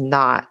that is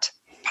not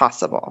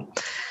possible.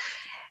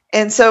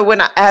 And so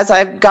as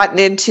I've gotten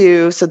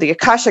into, the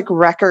Akashic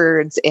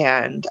records,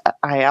 and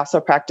I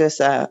also practice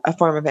a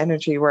form of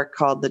energy work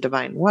called the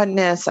Divine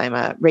Oneness. I'm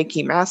a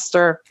Reiki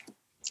master.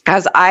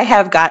 As I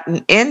have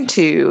gotten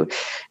into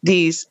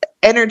these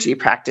energy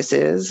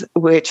practices,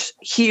 which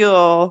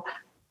heal,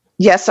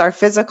 yes, our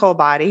physical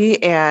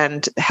body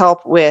and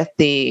help with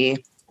the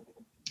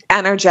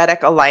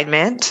energetic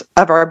alignment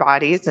of our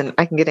bodies. And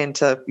I can get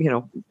into,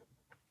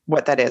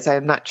 what that is.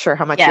 I'm not sure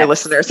how much your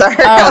listeners are.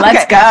 Oh,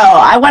 let's go.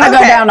 I want to go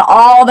down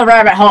all the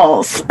rabbit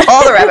holes.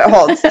 All the rabbit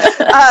holes.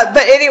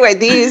 But anyway,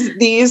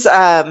 these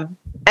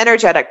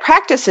energetic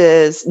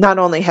practices not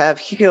only have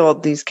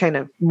healed these kind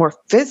of more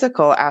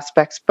physical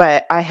aspects,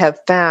 but I have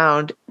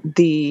found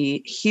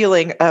the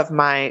healing of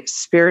my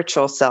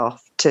spiritual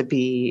self to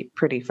be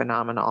pretty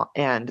phenomenal,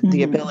 and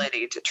the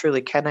ability to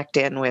truly connect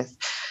in with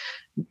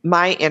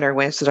my inner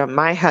wisdom,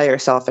 my higher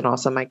self, and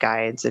also my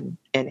guides and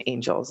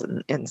angels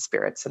and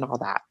spirits and all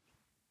that.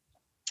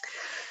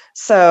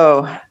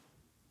 So,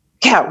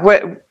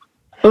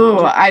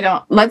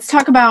 yeah. Let's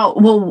talk about,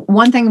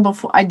 one thing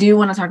before I do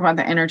want to talk about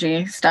the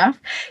energy stuff.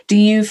 Do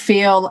you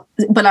feel,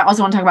 but I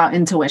also want to talk about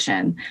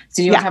intuition.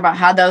 So you want to talk about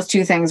how those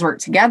two things work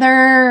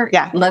together?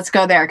 Yeah. Let's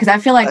go there. Cause I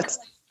feel like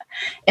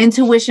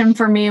intuition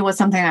for me was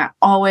something I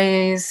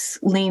always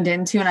leaned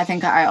into. And I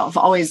think I've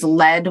always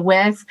led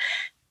with.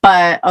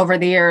 But over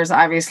the years,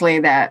 obviously,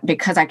 that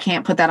because I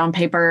can't put that on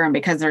paper and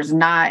because there's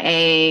not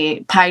a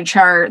pie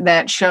chart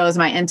that shows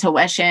my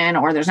intuition,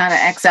 or there's not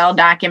an Excel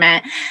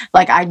document,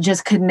 like I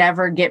just could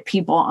never get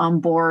people on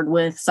board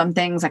with some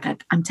things. Like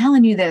I'm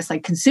telling you this,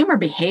 like consumer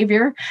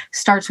behavior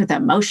starts with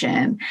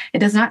emotion. It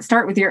does not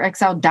start with your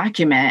Excel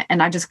document.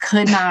 And I just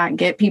could not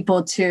get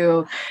people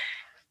to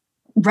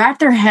wrap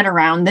their head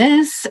around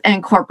this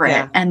and corporate.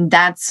 Yeah. And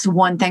that's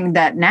one thing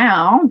that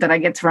now that I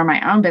get to run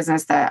my own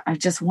business that I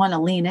just want to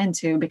lean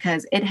into,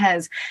 because it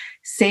has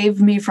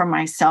saved me from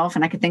myself.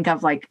 And I could think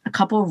of like a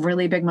couple of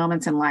really big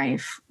moments in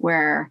life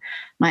where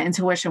my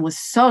intuition was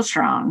so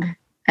strong.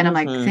 And I'm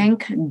like,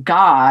 thank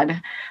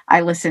God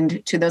I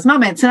listened to those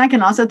moments. And I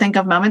can also think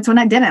of moments when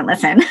I didn't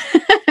listen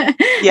and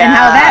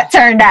how that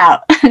turned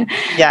out.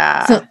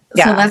 Yeah. So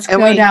let's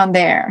go down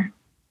there.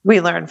 We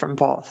learn from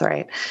both,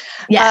 right?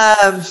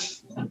 Yes.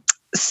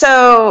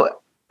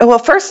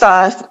 First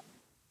off,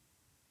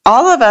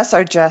 all of us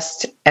are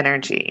just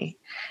energy.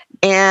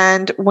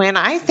 And when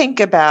I think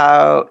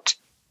about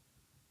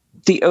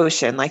the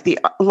ocean, like the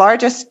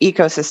largest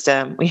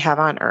ecosystem we have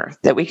on Earth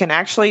that we can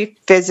actually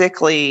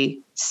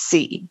physically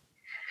see.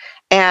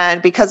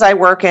 And because I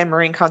work in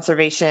marine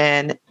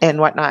conservation and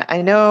whatnot,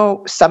 I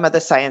know some of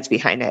the science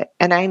behind it.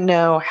 And I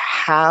know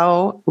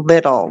how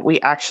little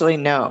we actually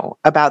know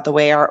about the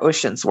way our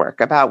oceans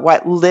work, about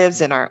what lives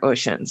in our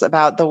oceans,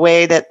 about the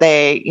way that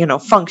they,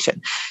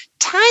 function.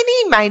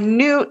 Tiny,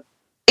 minute,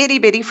 itty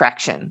bitty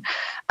fraction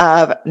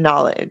of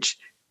knowledge.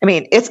 I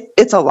mean,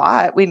 it's a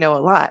lot. We know a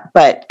lot,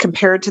 but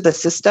compared to the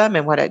system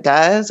and what it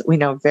does, we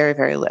know very,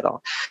 very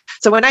little.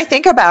 So when I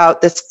think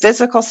about this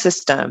physical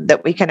system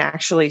that we can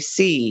actually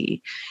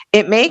see,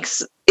 it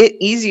makes it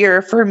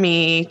easier for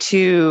me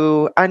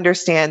to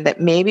understand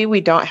that maybe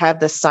we don't have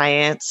the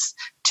science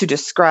to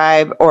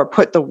describe or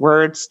put the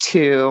words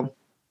to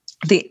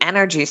the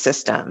energy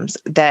systems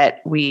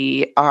that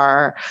we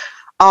are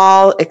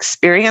all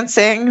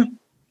experiencing.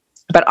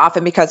 But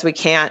often because we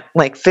can't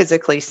like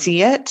physically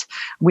see it,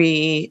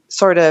 we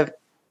sort of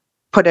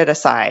put it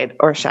aside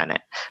or shun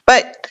it.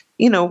 But,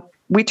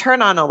 we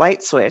turn on a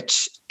light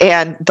switch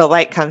and the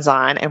light comes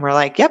on and we're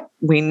like, yep,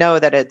 we know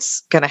that it's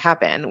going to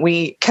happen.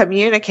 We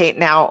communicate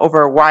now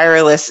over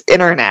wireless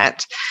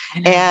internet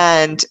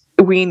and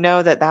we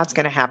know that that's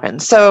going to happen.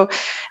 So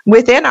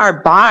within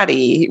our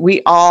body,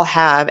 we all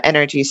have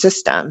energy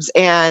systems,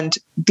 and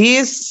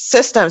these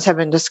systems have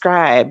been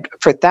described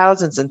for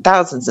thousands and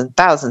thousands and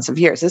thousands of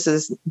years. This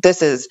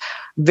is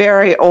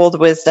very old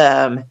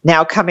wisdom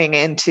now coming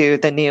into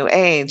the new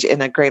age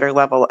in a greater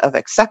level of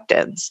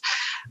acceptance.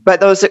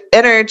 But those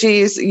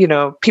energies,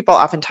 people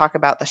often talk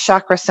about the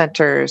chakra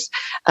centers,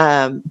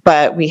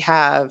 but we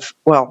have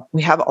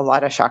a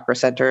lot of chakra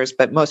centers,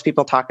 but most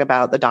people talk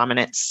about the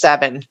dominant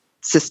 7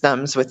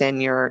 systems within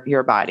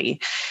your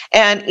body.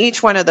 And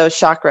each one of those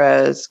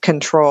chakras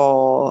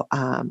control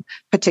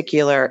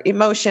particular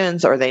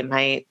emotions, or they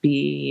might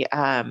be,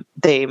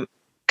 they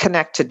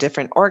connect to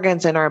different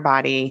organs in our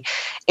body.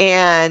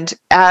 And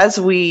as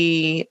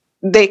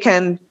they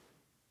can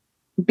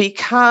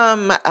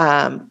become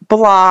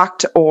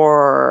blocked,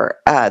 or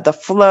the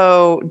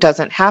flow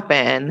doesn't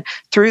happen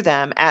through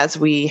them as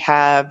we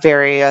have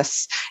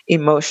various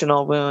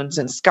emotional wounds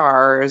and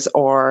scars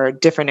or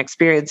different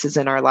experiences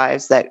in our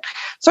lives that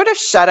sort of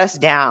shut us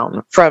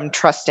down from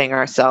trusting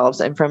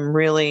ourselves and from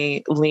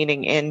really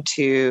leaning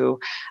into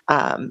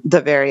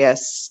the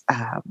various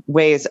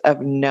ways of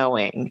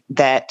knowing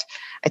that.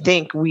 I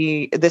think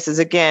this is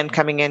again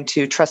coming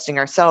into trusting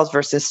ourselves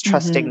versus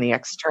trusting the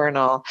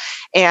external.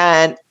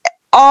 And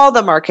all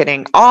the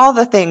marketing, all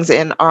the things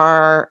in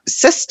our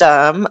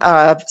system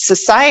of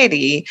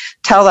society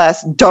tell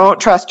us, don't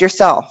trust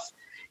yourself.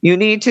 You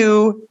need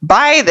to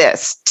buy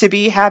this to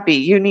be happy.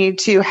 You need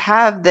to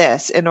have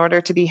this in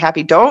order to be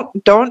happy.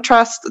 Don't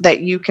trust that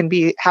you can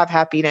have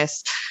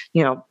happiness,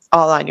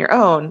 all on your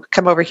own.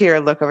 Come over here,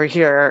 look over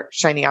here,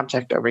 shiny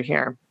object over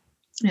here.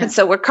 Yeah. And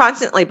so we're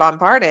constantly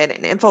bombarded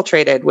and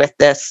infiltrated with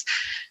this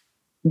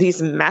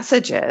these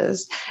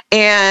messages,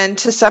 and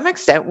to some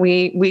extent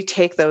we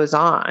take those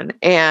on.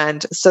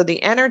 And so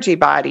the energy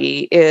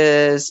body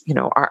is,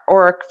 our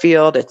auric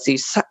field, it's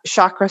these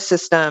chakra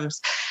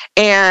systems,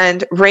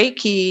 and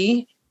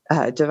Reiki,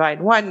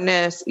 divine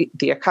oneness,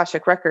 the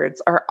Akashic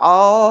records are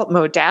all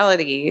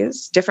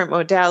different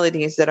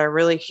modalities that are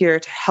really here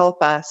to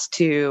help us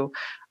to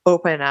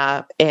open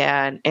up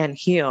and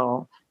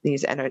heal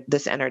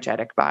this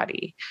energetic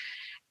body.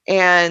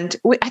 And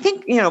I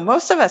think,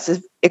 most of us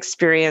have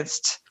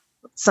experienced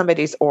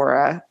somebody's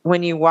aura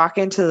when you walk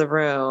into the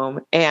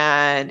room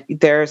and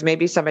there's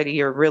maybe somebody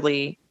you're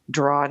really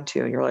drawn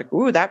to. You're like,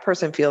 ooh, that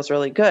person feels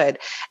really good.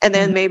 And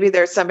then maybe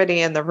there's somebody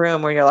in the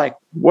room where you're like,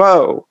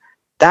 whoa,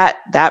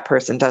 that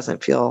person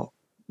doesn't feel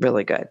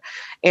really good.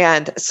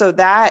 And so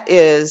that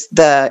is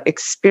the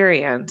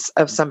experience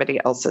of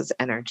somebody else's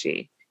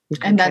energy.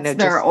 And that's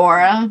their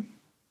aura.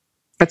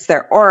 It's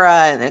their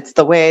aura, and it's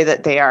the way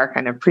that they are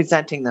kind of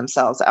presenting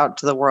themselves out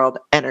to the world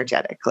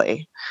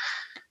energetically.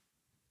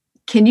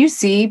 Can you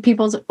see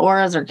people's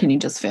auras, or can you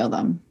just feel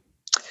them?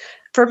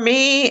 For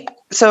me,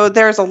 so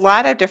there's a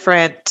lot of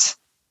different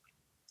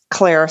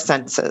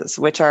clairsenses,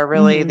 which are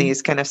really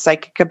these kind of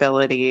psychic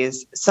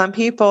abilities. Some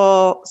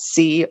people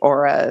see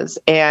auras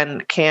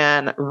and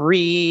can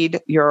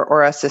read your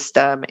aura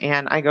system.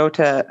 And I go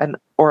to an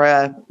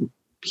aura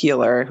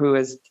healer who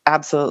is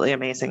absolutely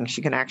amazing.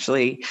 She can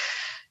actually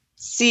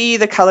see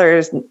the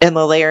colors and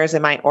the layers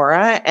in my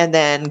aura, and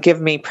then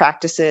give me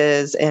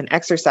practices and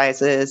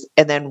exercises,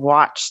 and then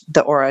watch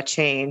the aura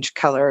change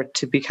color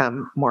to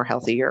become more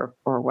healthy or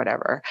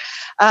whatever.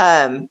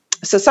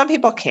 So some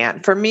people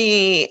can. For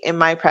me, in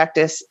my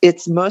practice,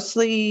 it's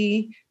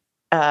mostly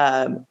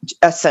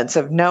a sense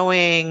of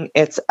knowing.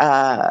 It's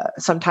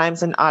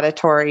sometimes an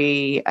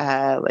auditory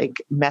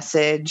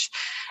message,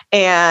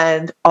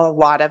 and a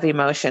lot of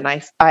emotion.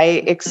 I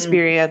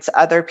experience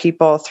other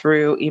people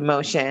through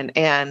emotion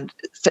and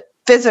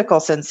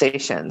physical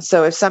sensations.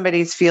 So if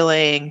somebody's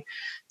feeling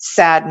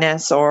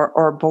sadness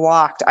or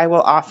blocked, I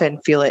will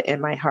often feel it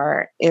in my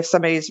heart. If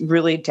somebody's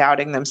really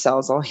doubting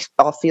themselves,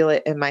 I'll feel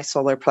it in my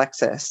solar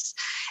plexus.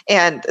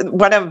 And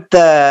one of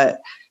the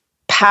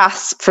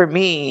paths for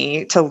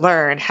me to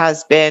learn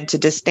has been to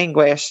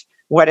distinguish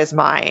what is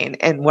mine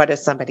and what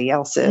is somebody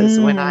else's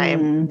when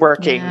I'm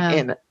working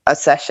in a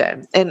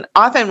session. And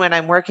often when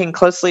I'm working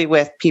closely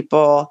with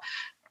people,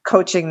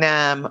 coaching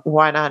them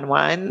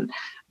one-on-one,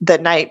 the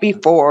night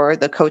before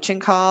the coaching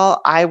call,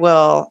 I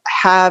will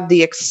have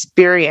the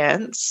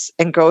experience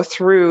and go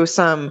through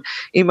some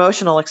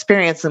emotional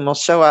experience, and will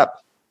show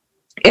up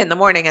in the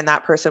morning, and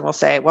that person will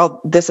say,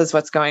 well, this is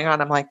what's going on.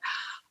 I'm like,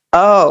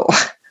 oh,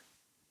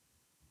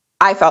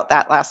 I felt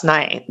that last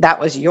night.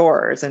 That was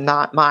yours and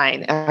not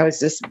mine. I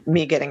was just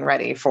me getting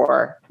ready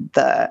for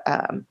the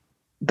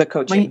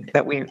coaching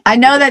I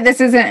know that this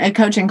isn't a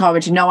coaching call,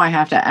 but I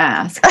have to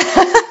ask.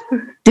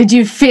 Did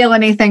you feel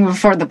anything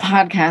before the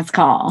podcast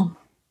call?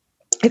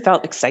 I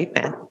felt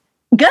excitement.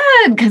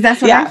 Good, because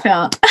that's what I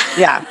felt.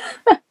 Yeah.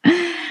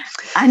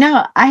 I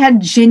know. I had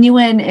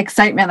genuine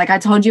excitement. Like I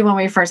told you when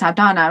we first hopped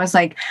on, I was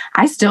like,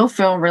 I still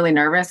feel really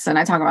nervous. And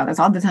I talk about this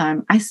all the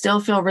time. I still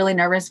feel really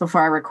nervous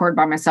before I record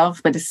by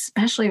myself, but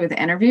especially with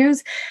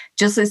interviews,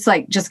 it's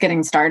like just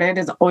getting started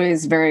is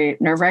always very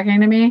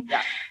nerve-wracking to me.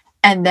 Yeah.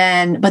 And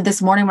then, but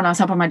this morning when I was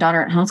helping my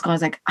daughter at homeschool, I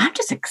was like, I'm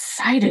just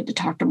excited to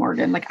talk to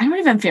Morgan. Like, I don't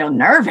even feel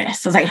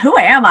nervous. I was like, who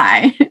am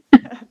I?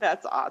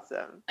 That's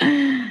awesome.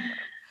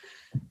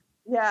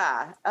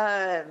 Yeah.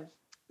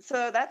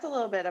 So that's a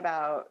little bit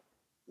about,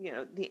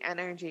 the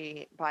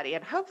energy body,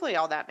 and hopefully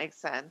all that makes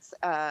sense.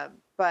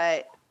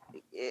 But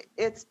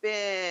it's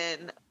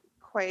been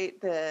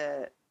quite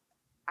I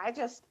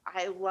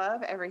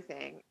love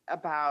everything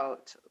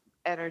about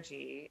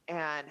energy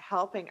and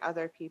helping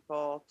other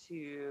people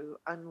to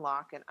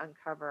unlock and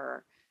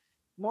uncover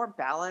more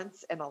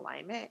balance and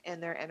alignment in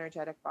their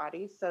energetic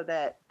body so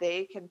that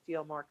they can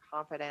feel more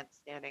confident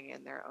standing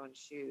in their own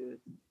shoes.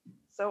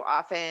 So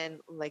often,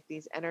 like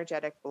these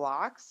energetic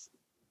blocks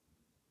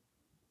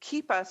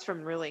keep us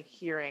from really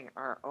hearing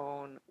our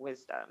own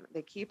wisdom.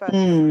 They keep us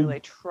from really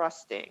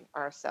trusting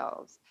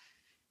ourselves.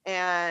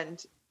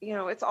 And,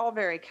 it's all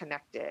very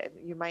connected.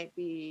 You might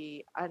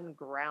be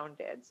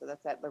ungrounded. So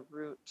that's at the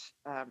root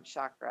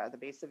chakra, the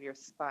base of your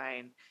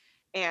spine.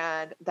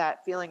 And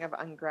that feeling of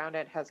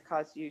ungrounded has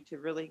caused you to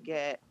really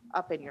get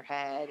up in your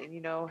head.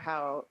 And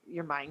how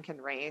your mind can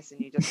race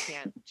and you just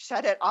can't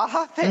shut it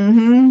off.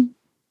 And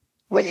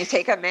when you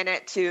take a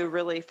minute to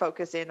really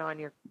focus in on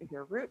your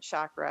root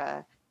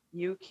chakra,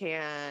 you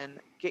can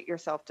get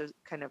yourself to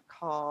kind of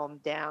calm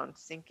down,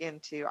 sink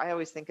into. I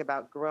always think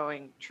about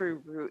growing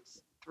true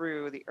roots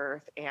through the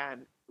earth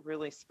and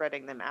really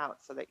spreading them out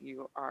so that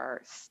you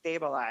are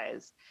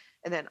stabilized.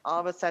 And then all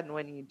of a sudden,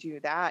 when you do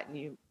that and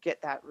you get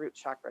that root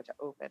chakra to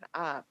open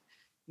up,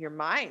 your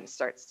mind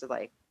starts to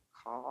like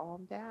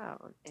calm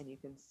down and you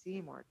can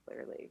see more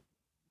clearly.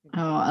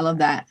 Oh, I love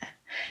that.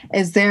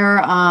 Is there,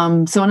 so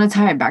I want to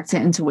tie it back to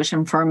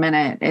intuition for a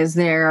minute. Is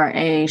there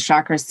a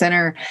chakra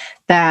center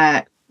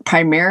that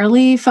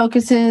primarily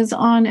focuses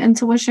on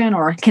intuition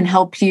or can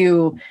help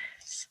you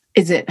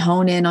is it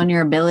hone in on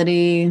your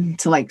ability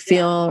to like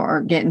feel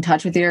or get in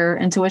touch with your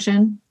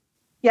intuition?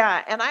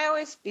 Yeah. And I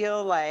always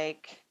feel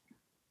like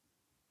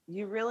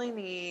you really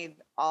need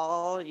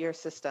all your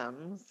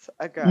systems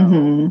a go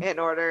in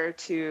order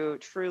to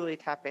truly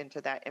tap into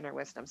that inner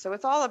wisdom. So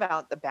it's all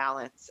about the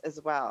balance as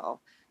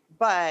well.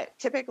 But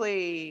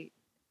typically,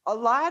 a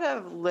lot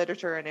of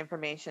literature and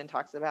information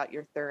talks about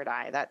your third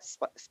eye, that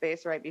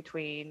space right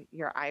between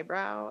your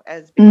eyebrow,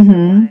 as being the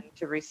one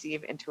to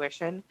receive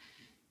intuition.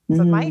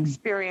 But my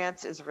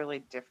experience is really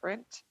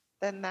different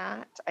than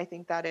that. I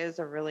think that is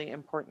a really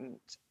important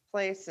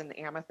place, and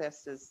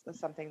amethyst is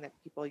something that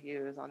people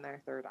use on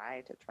their third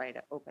eye to try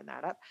to open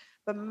that up.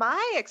 But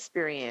my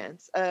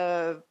experience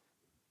of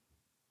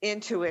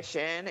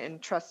intuition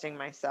and trusting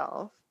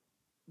myself,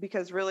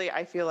 because really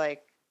I feel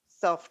like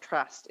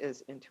self-trust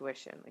is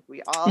intuition. Like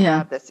we all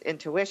have this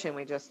intuition,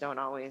 we just don't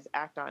always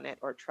act on it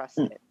or trust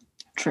it.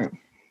 True.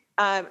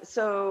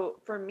 So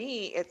for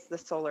me, it's the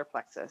solar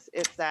plexus.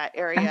 It's that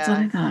area. That's what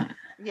I thought.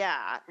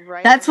 Yeah,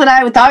 right. That's what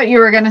I thought you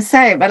were going to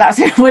say, but I was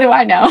like, what do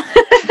I know?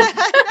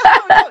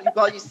 No.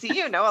 Well, you see,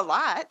 you know a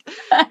lot,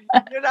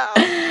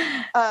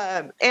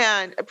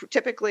 and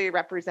typically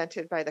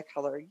represented by the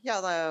color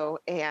yellow.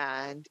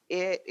 And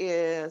it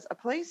is a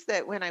place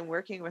that when I'm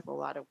working with a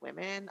lot of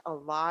women, a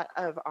lot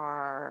of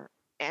our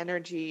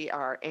energy,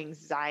 our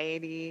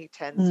anxiety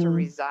tends to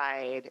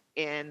reside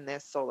in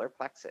this solar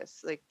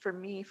plexus. Like for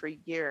me, for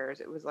years,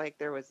 it was like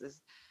there was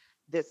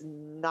this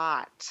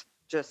knot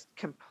just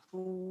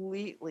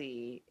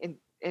completely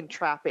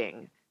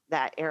entrapping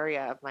that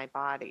area of my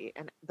body.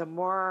 And the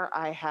more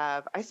I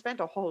spent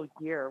a whole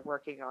year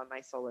working on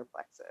my solar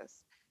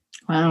plexus.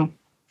 Wow.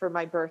 For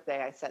my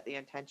birthday, I set the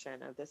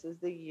intention of this is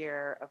the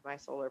year of my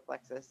solar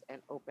plexus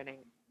and opening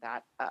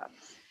that up.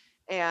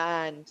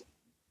 And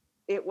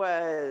it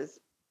was,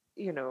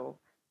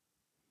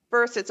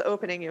 first it's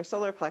opening your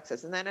solar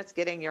plexus, and then it's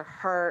getting your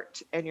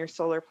heart and your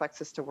solar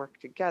plexus to work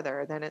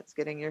together. Then it's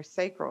getting your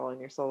sacral and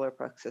your solar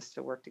plexus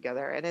to work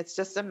together. And it's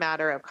just a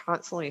matter of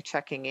constantly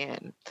checking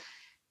in.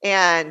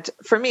 And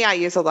for me, I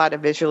use a lot of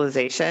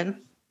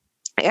visualization.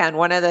 And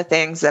one of the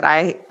things that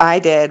I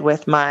did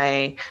with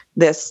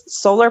this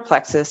solar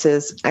plexus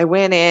is I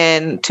went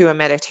into a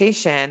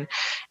meditation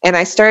and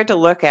I started to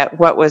look at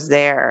what was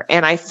there.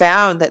 And I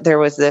found that there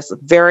was this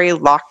very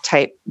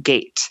Loctite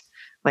gate,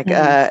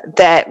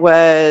 that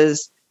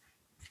was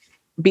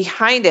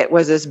behind it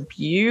was this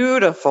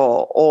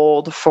beautiful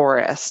old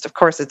forest. Of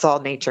course, it's all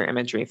nature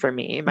imagery for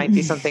me. It might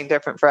be something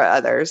different for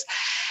others.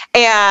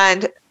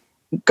 And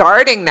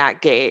guarding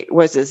that gate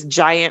was this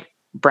giant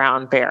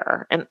brown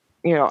bear. And,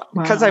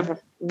 because I've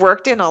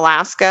worked in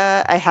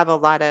Alaska, I have a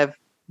lot of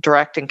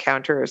direct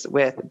encounters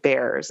with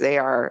bears.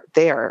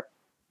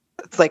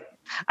 It's like,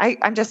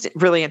 I'm just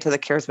really into the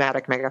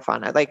charismatic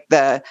megafauna, like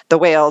the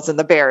whales and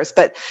the bears.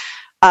 But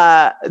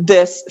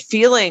this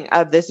feeling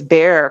of this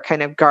bear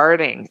kind of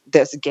guarding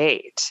this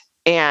gate,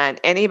 and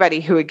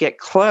anybody who would get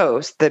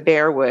close, the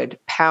bear would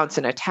pounce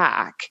and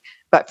attack.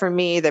 But for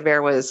me, the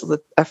bear was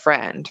a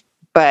friend,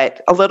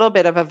 but a little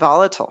bit of a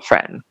volatile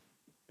friend.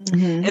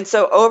 And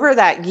so over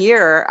that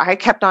year, I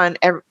kept on,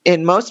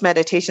 in most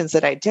meditations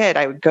that I did,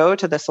 I would go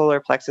to the solar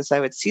plexus, I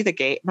would see the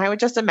gate, and I would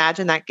just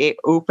imagine that gate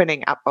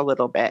opening up a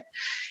little bit.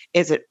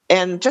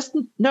 And just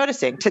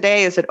noticing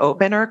today, is it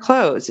open or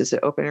closed? Is it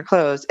open or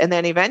closed? And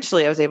then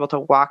eventually I was able to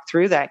walk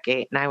through that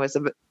gate, and I was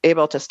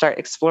able to start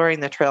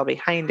exploring the trail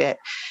behind it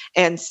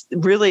and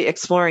really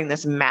exploring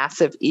this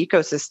massive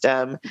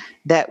ecosystem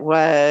that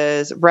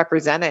was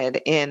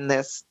represented in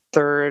this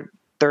third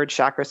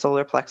chakra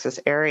solar plexus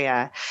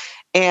area.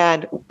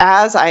 And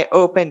as I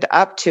opened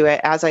up to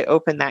it, as I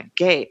opened that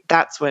gate,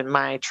 that's when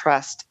my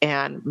trust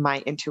and my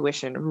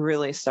intuition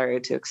really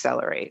started to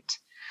accelerate.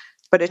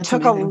 But it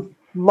took a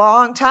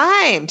long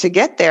time to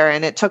get there,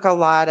 and it took a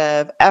lot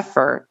of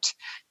effort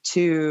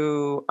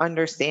to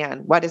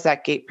understand, what is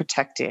that gate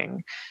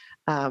protecting?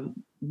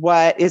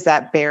 What is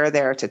that bear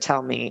there to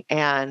tell me?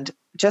 And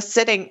just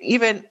sitting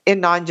even in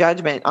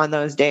non-judgment on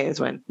those days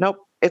when, nope,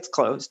 it's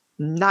closed.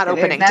 Not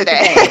opening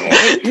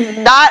today.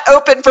 Not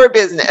open for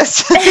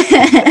business.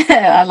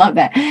 I love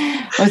that.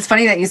 Well, it's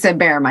funny that you said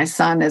bear. My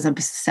son is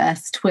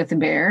obsessed with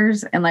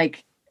bears, and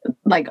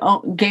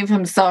gave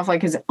himself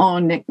his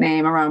own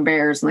nickname around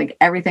bears. Like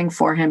everything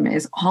for him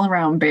is all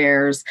around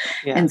bears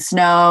and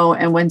snow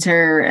and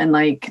winter. And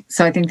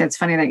so I think that's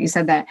funny that you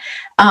said that.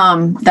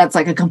 That's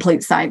a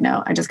complete side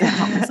note. I just can't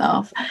help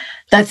myself.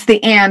 That's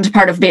the and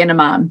part of being a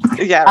mom.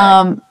 Yeah.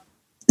 Right.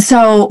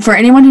 So for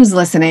anyone who's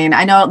listening,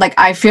 I know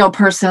I feel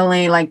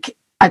personally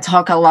I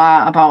talk a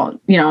lot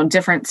about,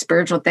 different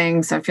spiritual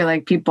things. So I feel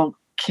like people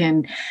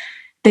if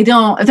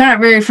they're not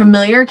very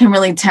familiar, can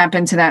really tap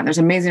into that. There's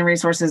amazing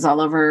resources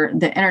all over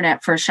the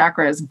internet for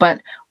chakras.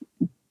 But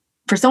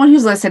for someone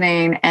who's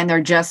listening and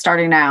they're just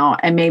starting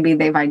out, and maybe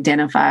they've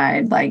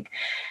identified like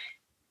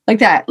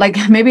that,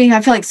 maybe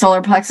I feel like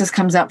solar plexus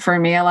comes up for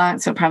me a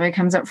lot. So it probably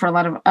comes up for a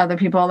lot of other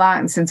people a lot.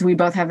 And since we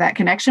both have that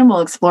connection, we'll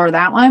explore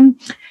that one.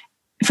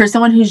 For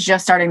someone who's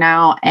just starting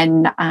out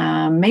and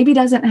maybe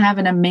doesn't have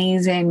an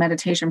amazing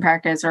meditation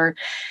practice, or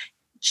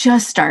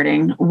just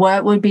starting,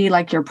 what would be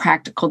like your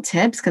practical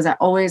tips? Because I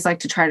always like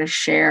to try to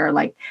share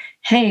like,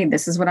 hey,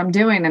 this is what I'm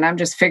doing. And I'm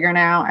just figuring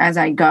out as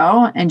I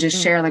go, and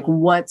just share like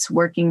what's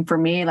working for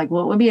me. Like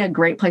what would be a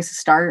great place to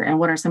start? And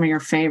what are some of your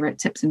favorite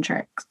tips and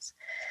tricks?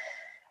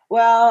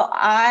 Well,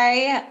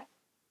 I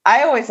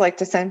always like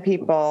to send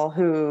people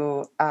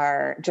who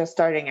are just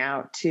starting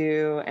out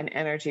to an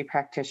energy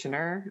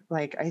practitioner.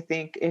 Like, I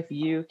think if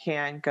you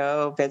can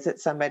go visit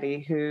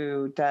somebody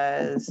who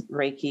does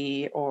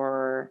Reiki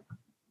or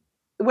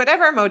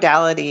whatever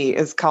modality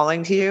is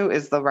calling to you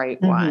is the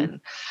right one,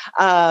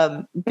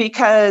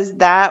 because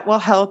that will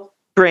help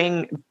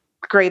bring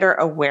greater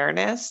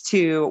awareness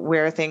to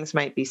where things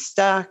might be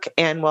stuck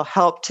and will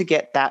help to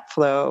get that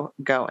flow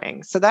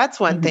going. So that's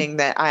one thing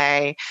that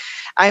I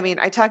mean,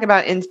 I talk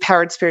about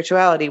empowered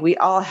spirituality. We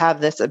all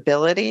have this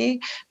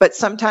ability, but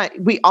sometimes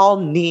we all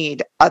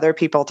need other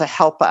people to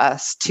help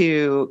us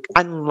to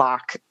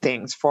unlock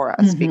things for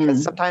us,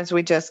 because sometimes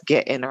we just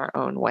get in our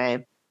own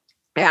way.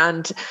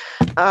 And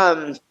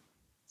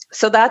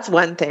so that's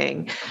one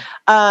thing.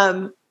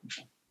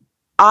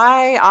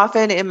 I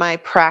often in my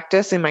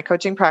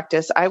coaching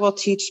practice, I will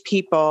teach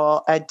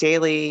people a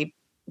daily,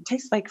 it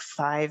takes like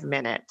 5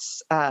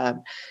 minutes,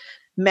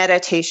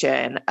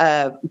 meditation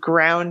of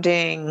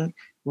grounding,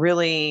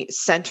 really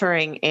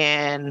centering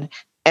in,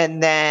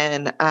 and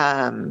then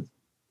kind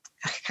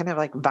of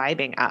like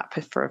vibing up,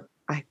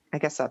 I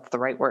guess that's the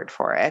right word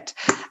for it.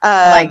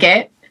 Like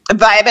it.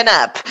 Vibing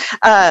up.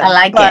 I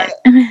like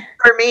it.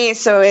 For me,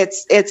 so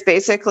it's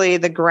basically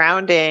the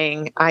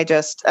grounding. I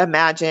just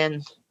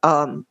imagine,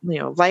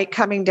 light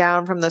coming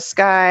down from the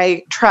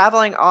sky,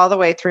 traveling all the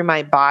way through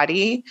my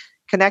body,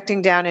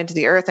 connecting down into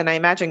the earth. And I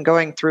imagine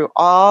going through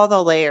all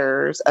the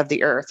layers of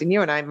the earth. And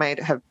you and I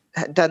might have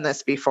done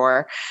this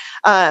before,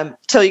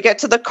 till you get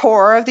to the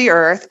core of the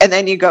earth, and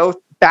then you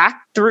go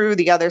back through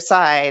the other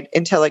side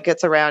until it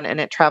gets around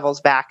and it travels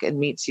back and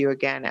meets you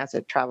again as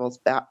it travels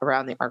back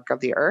around the arc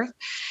of the earth.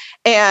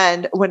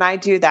 And when I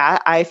do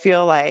that, I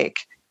feel like,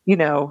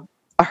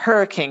 a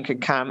hurricane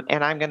could come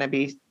and I'm going to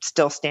be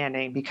still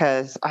standing,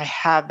 because I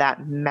have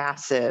that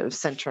massive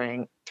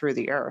centering through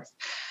the earth.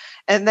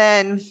 And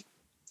then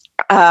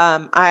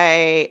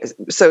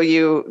so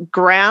you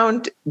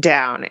ground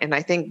down. And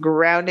I think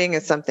grounding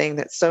is something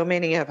that so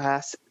many of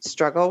us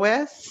struggle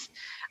with.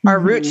 Our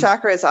root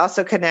chakra is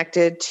also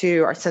connected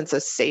to our sense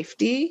of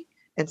safety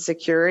and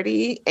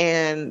security.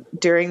 And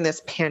during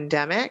this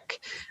pandemic,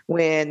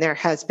 when there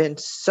has been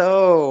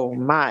so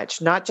much,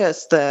 not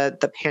just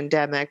the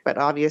pandemic, but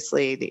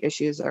obviously the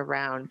issues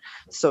around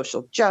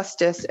social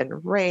justice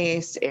and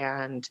race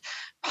and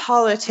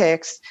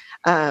politics,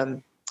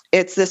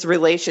 it's this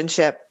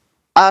relationship,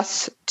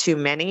 us to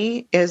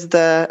many is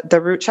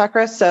the root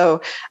chakra.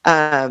 So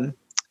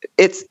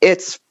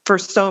it's for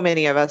so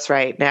many of us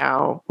right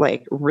now,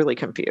 like really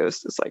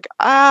confused. It's like,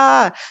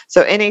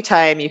 so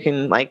anytime you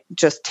can like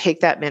just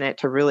take that minute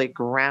to really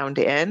ground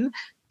in,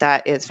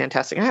 that is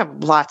fantastic. I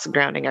have lots of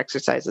grounding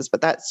exercises,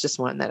 but that's just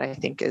one that I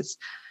think is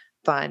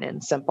fun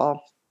and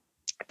simple.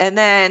 And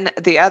then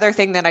the other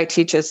thing that I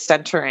teach is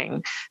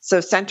centering. So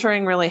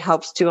centering really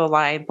helps to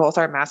align both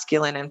our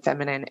masculine and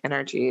feminine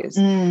energies.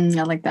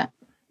 I like that.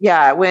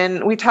 Yeah,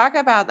 when we talk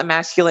about the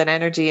masculine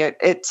energy,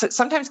 it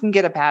sometimes can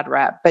get a bad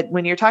rep. But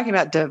when you're talking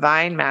about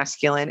divine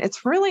masculine,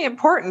 it's really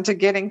important to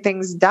getting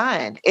things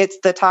done. It's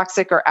the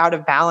toxic or out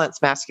of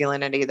balance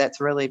masculinity that's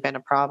really been a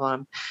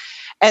problem.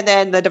 And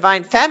then the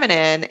divine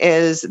feminine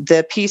is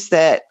the piece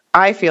that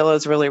I feel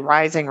is really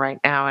rising right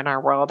now in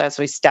our world as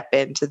we step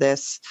into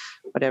this,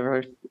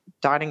 whatever,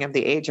 dawning of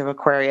the age of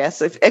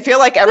Aquarius. I feel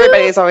like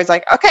everybody is always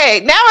like,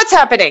 okay, now it's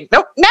happening.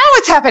 Nope, now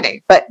it's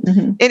happening. But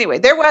anyway,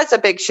 there was a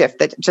big shift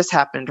that just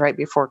happened right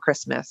before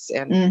Christmas.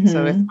 And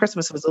so if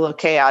Christmas was a little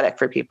chaotic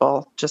for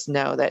people, just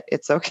know that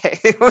it's okay.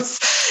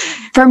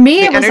 For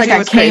me, it was like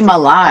I came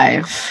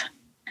alive.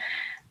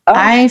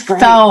 I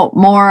felt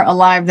more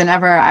alive than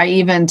ever. I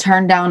even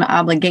turned down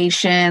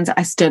obligations.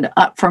 I stood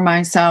up for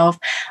myself.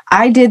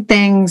 I did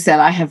things that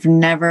I have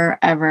never,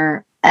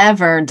 ever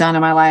done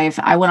in my life.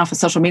 I went off of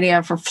social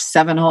media for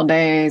 7 whole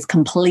days,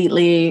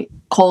 completely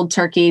cold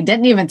turkey,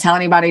 didn't even tell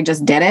anybody,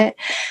 just did it.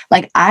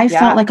 Like I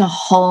felt like a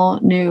whole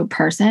new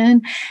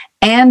person.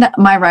 And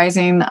my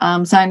rising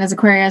sign is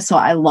Aquarius. So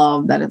I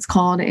love that it's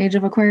called Age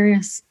of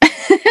Aquarius.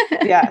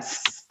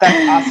 Yes,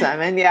 that's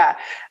awesome. And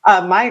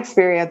my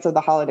experience of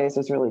the holidays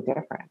was really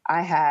different.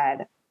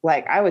 I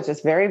was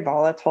just very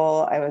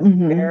volatile. I was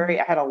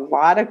I had a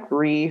lot of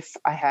grief.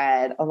 I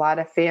had a lot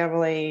of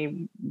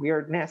family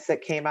weirdness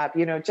that came up,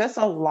 just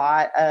a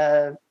lot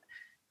of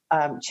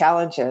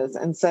challenges.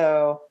 And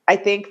so I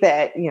think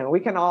that, we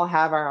can all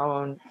have our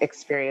own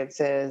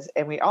experiences,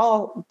 and we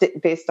all,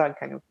 based on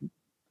kind of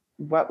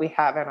what we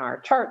have in our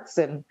charts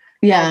and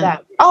all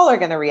that, all are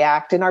going to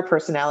react, in our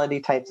personality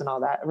types and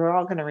all that. We're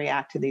all going to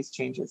react to these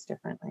changes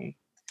differently.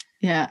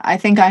 Yeah. I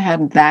think I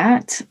had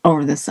that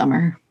over the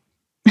summer.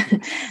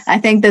 I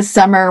think this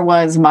summer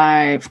was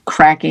my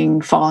cracking,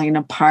 falling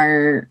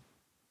apart.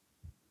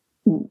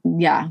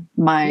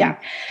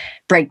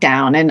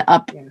 breakdown and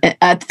up. Yeah.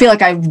 I feel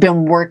like I've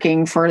been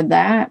working for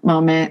that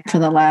moment for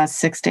the last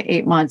 6 to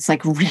 8 months,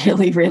 like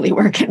really, really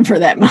working for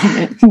that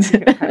moment.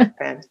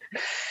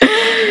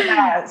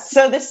 Yeah.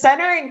 So the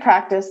centering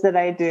practice that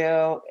I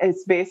do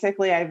is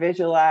basically I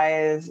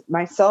visualize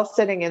myself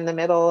sitting in the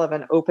middle of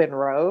an open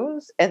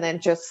rose and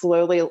then just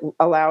slowly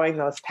allowing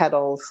those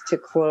petals to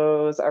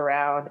close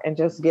around and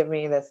just give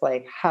me this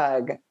like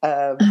hug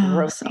of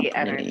rosy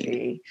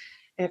energy.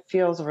 It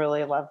feels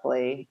really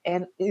lovely.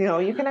 And,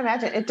 you can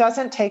imagine it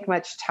doesn't take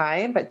much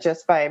time, but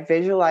just by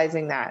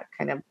visualizing that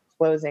kind of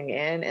closing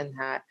in and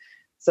that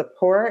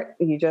support,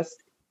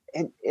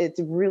 it's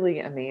really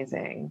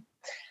amazing.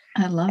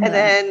 I love that. And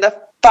then the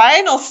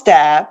final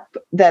step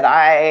that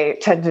I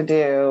tend to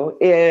do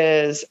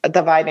is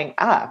dividing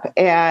up.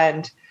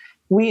 And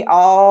we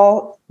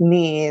all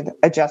need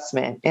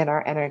adjustment in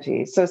our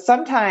energy. So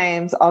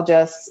sometimes I'll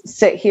just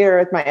sit here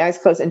with my eyes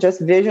closed and just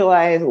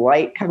visualize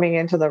light coming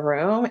into the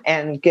room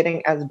and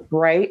getting as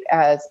bright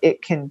as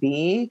it can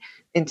be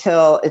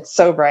until it's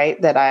so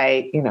bright that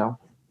I,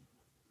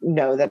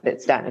 know that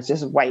it's done. It's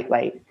just white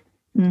light.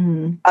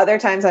 Mm-hmm. Other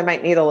times I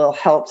might need a little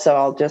help.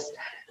 So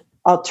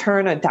I'll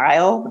turn a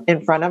dial in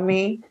front of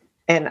me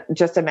and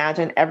just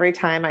imagine every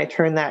time I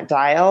turn that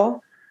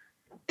dial,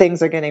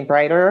 things are getting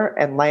brighter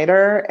and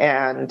lighter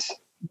and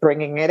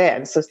bringing it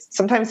in. So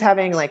sometimes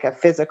having like a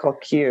physical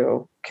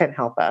cue can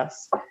help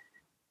us.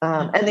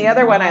 And the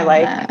other one I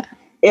like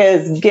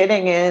is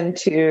getting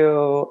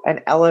into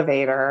an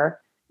elevator,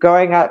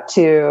 going up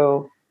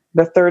to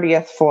the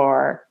 30th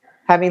floor,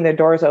 having the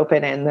doors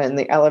open, and then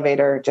the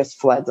elevator just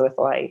floods with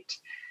light.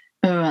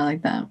 Oh, I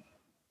like that.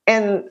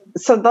 And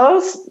so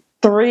those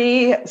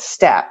 3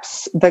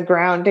 steps, the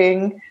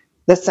grounding,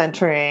 the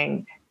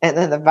centering, and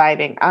then the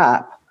vibing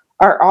up,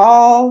 are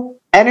all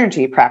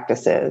energy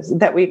practices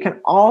that we can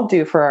all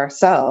do for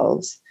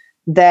ourselves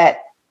that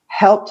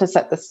help to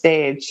set the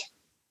stage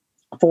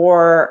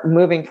for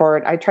moving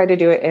forward. I try to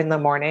do it in the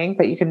morning,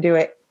 but you can do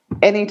it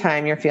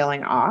anytime you're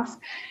feeling off.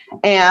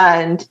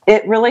 And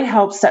it really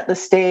helps set the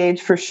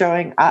stage for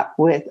showing up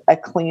with a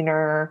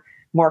cleaner,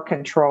 more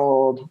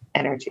controlled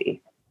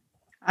energy.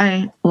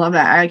 I love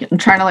that. I'm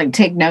trying to like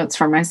take notes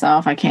for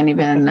myself. I can't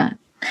even,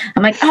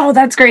 I'm like, oh,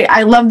 that's great.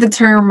 I love the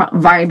term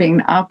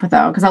vibing up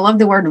though, because I love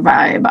the word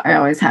vibe. I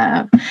always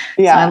have.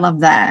 Yeah. So I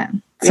love that.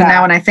 So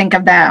now when I think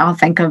of that, I'll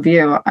think of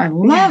you. I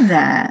love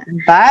that.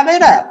 Vibe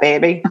it up,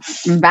 baby.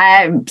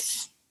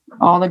 Vibes.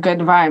 All the good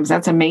vibes.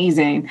 That's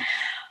amazing.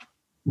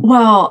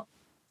 Well,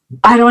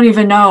 I don't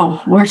even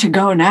know where to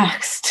go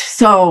next.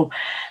 So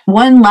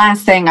one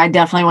last thing I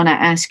definitely want to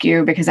ask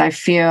you, because I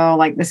feel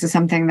like this is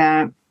something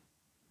that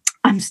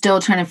I'm still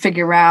trying to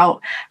figure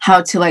out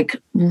how to like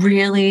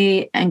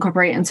really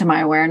incorporate into my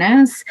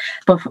awareness,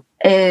 but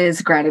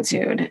is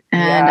gratitude.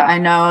 And I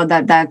know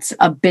that that's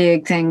a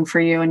big thing for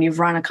you. And you've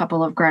run a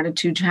couple of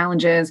gratitude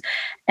challenges,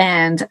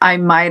 and I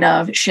might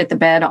have shit the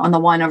bed on the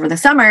one over the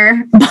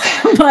summer,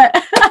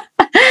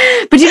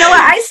 but you know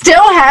what? I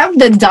still have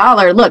the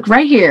 $1. Look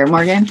right here,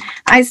 Morgan.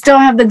 I still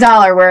have the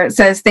 $1 where it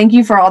says, "Thank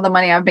you for all the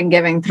money I've been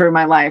giving through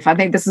my life." I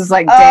think this is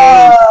like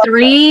day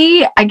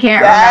 3. I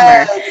can't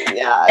remember.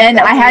 Yeah, and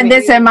I had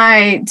this in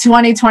my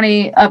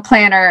 2020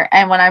 planner.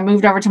 And when I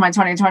moved over to my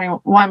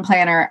 2021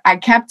 planner, I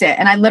kept it.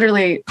 And I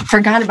literally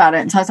forgot about it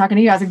until I was talking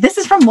to you. I was like, this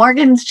is from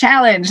Morgan's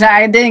challenge.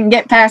 I didn't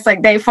get past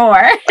like day 4.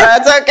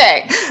 That's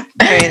okay.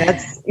 I mean,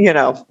 that's,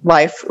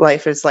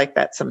 life is like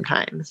that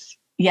sometimes.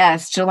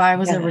 Yes, July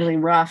was a really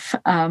rough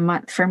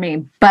month for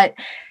me. But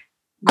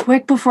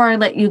quick before I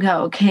let you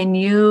go, can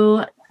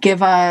you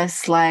give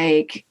us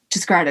like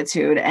just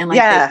gratitude and like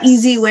the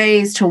easy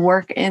ways to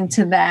work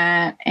into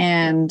that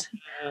and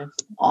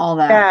all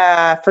that?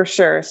 Yeah, for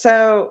sure.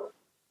 So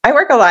I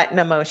work a lot in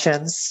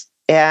emotions,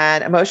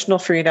 and emotional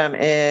freedom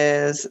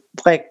is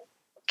like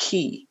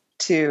key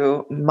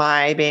to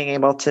my being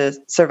able to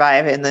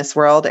survive in this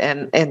world,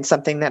 and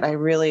something that I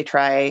really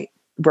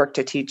work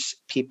to teach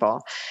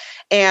people.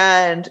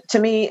 And to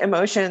me,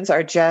 emotions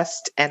are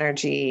just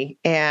energy,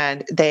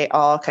 and they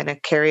all kind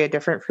of carry a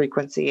different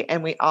frequency,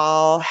 and we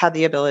all have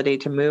the ability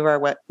to move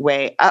our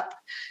way up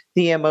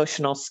the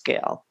emotional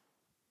scale.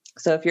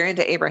 So if you're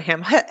into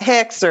Abraham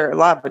Hicks or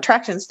law of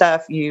attraction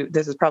stuff,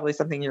 this is probably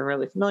something you're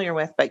really familiar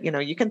with, but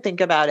you can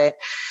think about it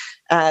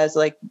as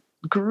like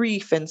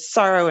grief and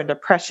sorrow and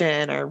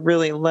depression are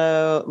really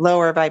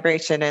lower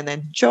vibration, and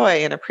then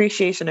joy and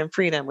appreciation and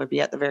freedom would be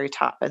at the very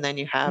top. And then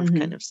you have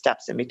kind of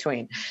steps in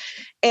between.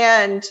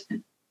 And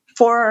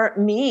for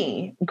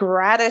me,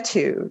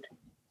 gratitude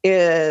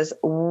is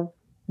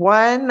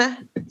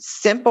one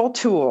simple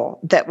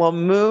tool that will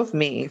move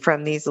me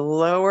from these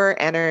lower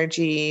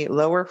energy,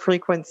 lower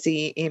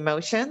frequency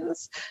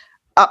emotions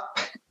up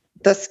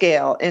the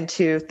scale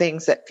into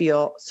things that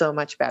feel so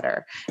much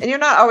better. And you're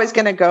not always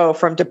going to go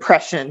from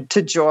depression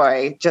to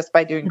joy just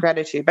by doing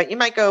gratitude, but you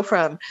might go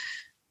from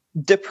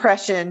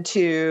depression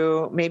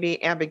to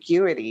maybe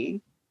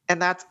ambiguity,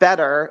 and that's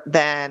better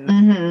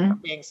than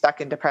being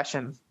stuck in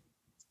depression.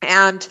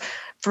 And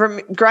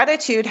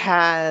gratitude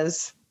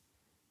has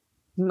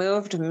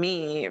moved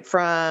me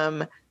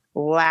from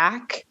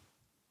lack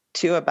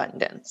to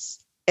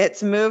abundance.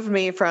 It's moved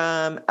me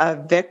from a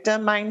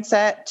victim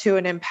mindset to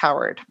an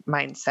empowered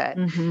mindset.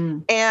 Mm-hmm.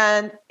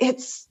 And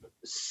it's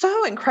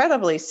so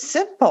incredibly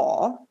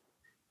simple.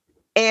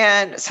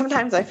 And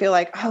sometimes I feel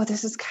like, oh,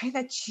 this is kind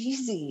of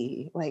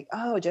cheesy. Like,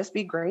 oh, just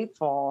be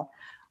grateful.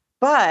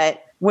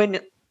 But when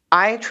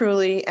I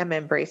truly am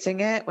embracing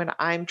it, when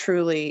I'm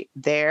truly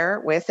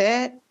there with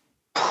it,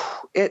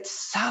 it's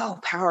so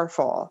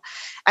powerful.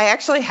 I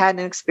actually had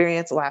an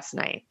experience last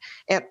night,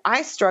 and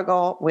I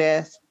struggle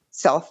with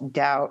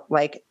self-doubt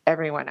like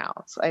everyone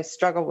else. I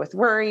struggle with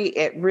worry.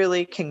 It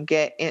really can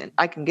get in.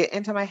 I can get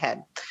into my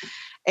head.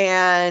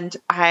 And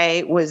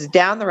I was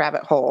down the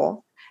rabbit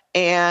hole,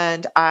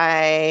 and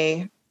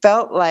I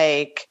felt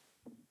like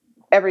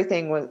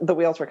the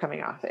wheels were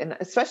coming off. And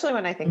especially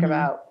when I think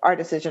about our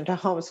decision to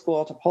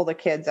homeschool, to pull the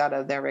kids out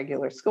of their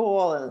regular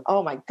school, and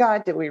oh my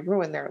God, did we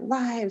ruin their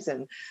lives?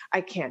 And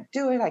I can't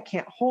do it. I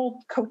can't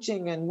hold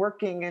coaching and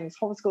working and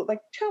homeschool, like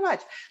too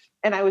much.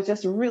 And I was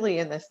just really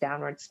in this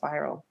downward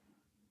spiral.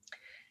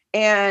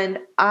 And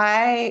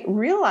I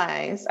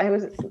realized I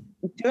was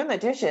doing the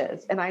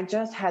dishes, and I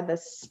just had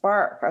this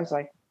spark. I was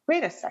like,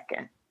 wait a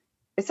second,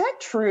 is that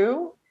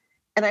true?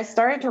 And I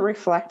started to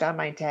reflect on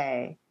my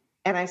day.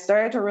 And I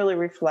started to really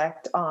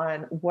reflect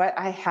on what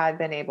I had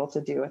been able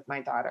to do with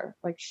my daughter.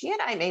 Like, she and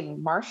I made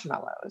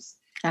marshmallows.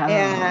 Oh,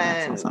 and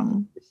that's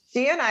awesome.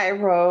 She and I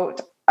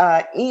wrote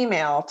an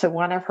email to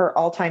one of her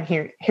all-time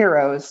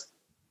heroes,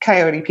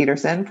 Coyote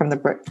Peterson from the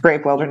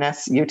Brave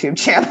Wilderness YouTube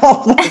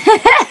channel.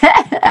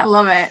 I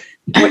love it.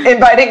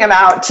 Inviting him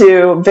out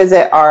to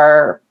visit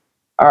our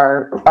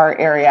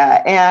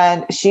area.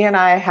 And she and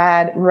I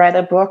had read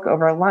a book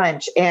over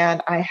lunch,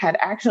 and I had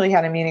actually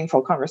had a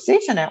meaningful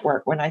conversation at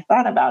work when I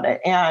thought about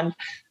it. And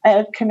I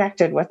had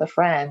connected with a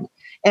friend,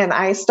 and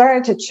I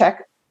started to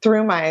check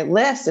through my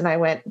list, and I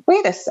went,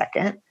 wait a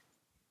second,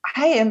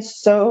 I am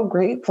so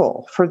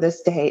grateful for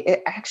this day.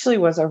 It actually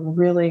was a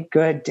really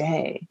good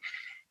day.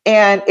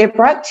 And it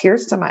brought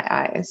tears to my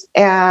eyes.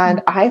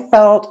 And I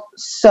felt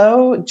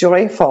so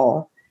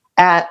joyful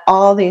at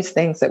all these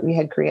things that we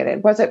had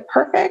created. Was it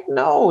perfect?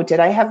 No. Did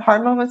I have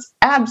hard moments?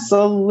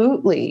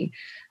 Absolutely.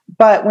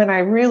 But when I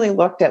really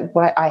looked at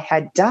what I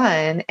had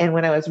done, and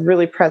when I was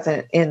really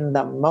present in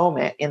the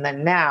moment, in the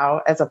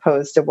now, as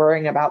opposed to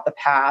worrying about the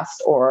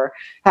past or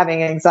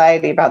having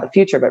anxiety about the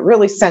future, but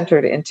really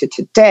centered into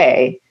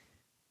today,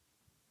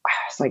 I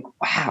was like,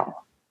 wow,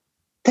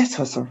 this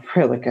was a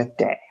really good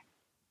day.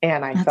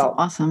 And I felt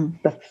awesome.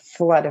 The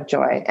flood of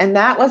joy. And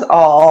that was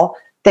all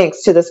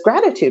thanks to this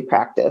gratitude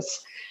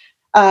practice.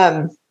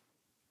 I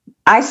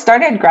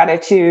started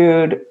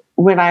gratitude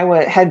when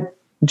I had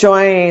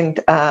joined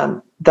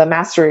the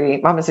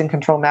Mamas in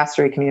Control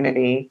Mastery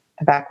community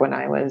back when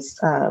I was,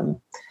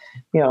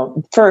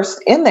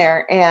 first in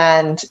there.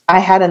 And I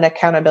had an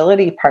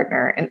accountability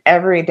partner. And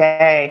every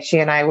day she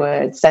and I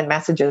would send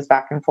messages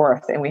back and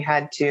forth. And we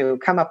had to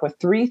come up with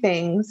 3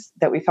 things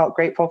that we felt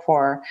grateful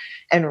for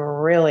and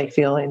really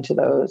feel into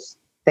those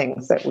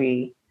things that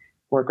we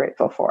were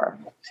grateful for.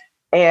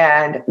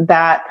 And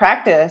that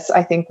practice,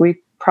 I think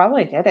we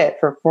probably did it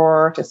for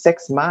 4 to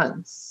 6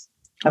 months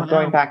of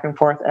going back and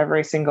forth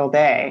every single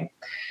day.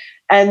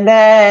 And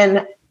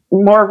then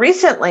more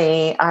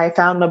recently, I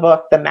found the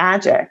book, The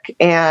Magic.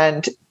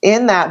 And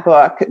in that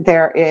book,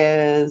 there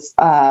is,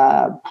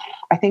 I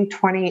think,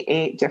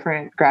 28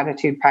 different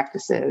gratitude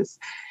practices.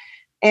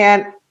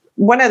 And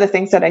one of the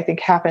things that I think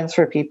happens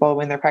for people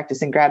when they're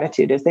practicing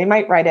gratitude is they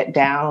might write it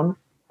down,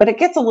 but it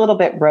gets a little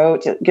bit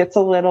rote. It gets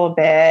a little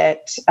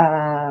bit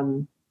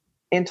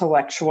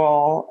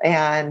intellectual.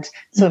 And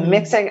so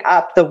mixing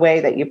up the way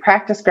that you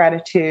practice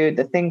gratitude,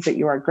 the things that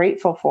you are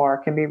grateful for,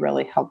 can be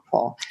really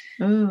helpful.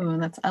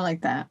 Ooh, I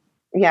like that.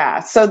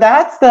 Yeah. So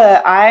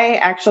I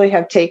actually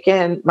have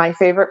taken my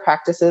favorite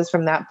practices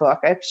from that book.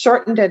 I've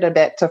shortened it a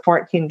bit to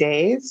 14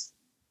 days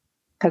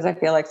because I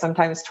feel like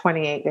sometimes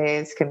 28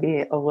 days can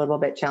be a little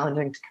bit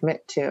challenging to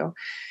commit to,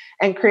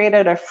 and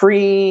created a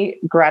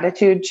free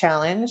gratitude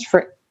challenge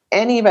for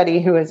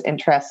anybody who is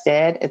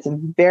interested. It's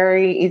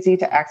very easy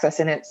to access,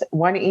 and it's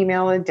 1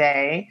 email a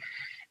day.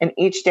 And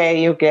each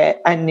day you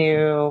get a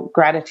new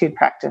gratitude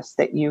practice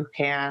that you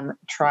can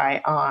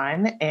try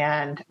on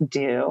and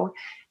do.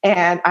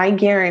 And I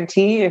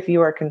guarantee if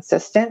you are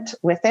consistent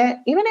with it,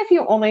 even if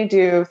you only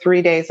do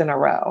 3 days in a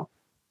row,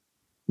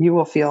 you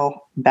will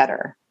feel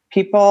better.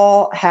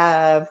 People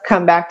have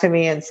come back to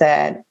me and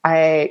said,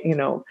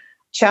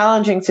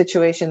 challenging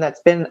situation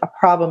that's been a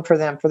problem for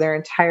them for their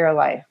entire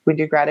life. We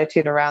do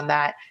gratitude around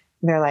that.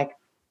 And they're like,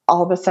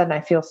 all of a sudden,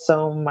 I feel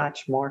so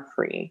much more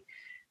free.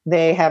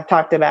 They have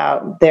talked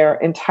about their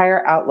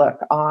entire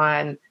outlook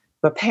on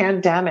the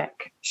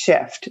pandemic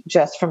shift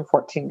just from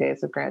 14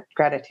 days of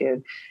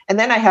gratitude. And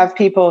then I have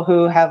people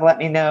who have let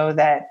me know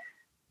that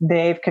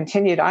they've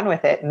continued on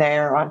with it, and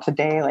they're on to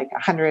day like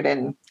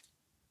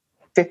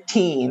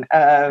 115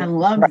 of I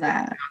love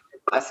that.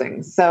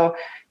 blessings. So,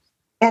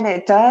 and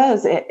it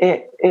does,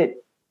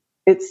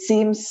 it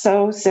seems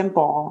so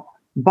simple,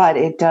 but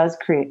it does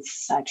create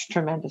such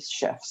tremendous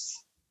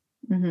shifts.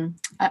 Mm-hmm.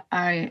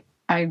 I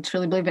I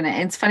truly believe in it.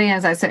 It's funny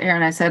as I sit here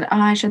and I said, oh,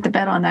 I should the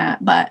bet on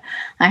that. But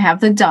I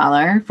have the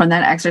dollar from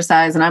that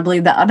exercise. And I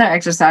believe the other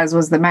exercise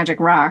was the magic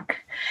rock.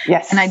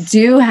 Yes. And I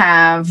do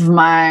have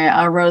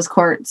my rose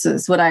quartz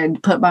is what I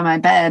put by my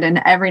bed.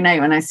 And every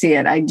night when I see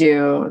it, I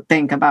do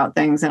think about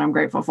things that I'm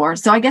grateful for.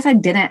 So I guess I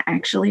didn't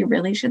actually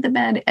really shit the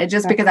bed.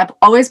 Because I've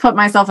always put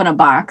myself in a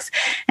box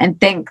and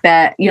think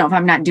that, you know, if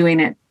I'm not doing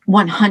it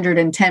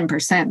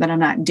 110%, that I'm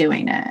not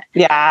doing it.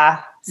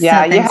 Yeah. So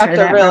yeah. You have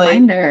to really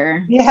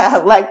reminder.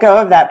 let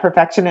go of that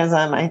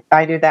perfectionism.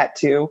 I do that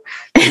too.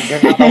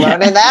 You're not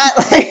alone in that.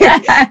 Like,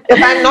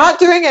 if I'm not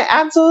doing it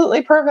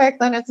absolutely perfect,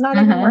 then it's not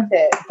even worth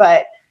it.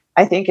 But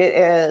I think it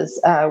is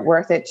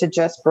worth it to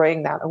just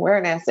bring that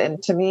awareness.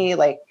 And to me,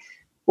 like,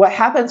 what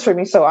happens for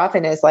me so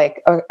often is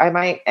like, I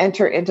might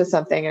enter into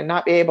something and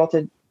not be able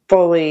to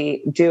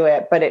fully do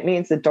it, but it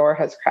means the door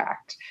has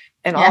cracked.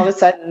 And all of a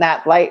sudden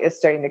that light is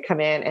starting to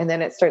come in, and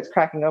then it starts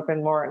cracking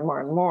open more and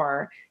more and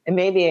more. And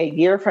maybe a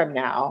year from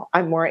now,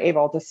 I'm more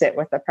able to sit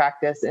with the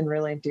practice and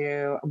really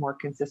do a more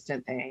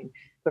consistent thing.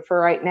 But for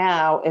right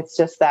now, it's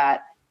just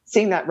that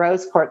seeing that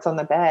rose quartz on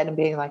the bed and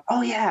being like,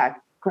 oh yeah,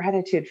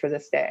 gratitude for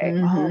this day.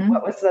 Oh,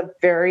 what was the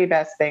very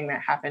best thing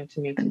that happened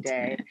to me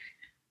today?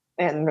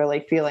 And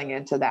really feeling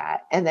into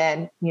that. And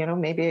then, you know,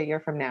 maybe a year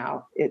from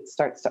now, it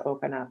starts to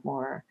open up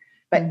more.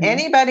 But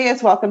anybody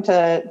is welcome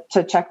to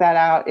check that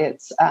out.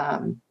 It's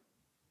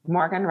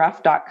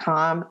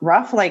morganruff.com.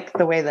 Ruff, like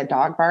the way the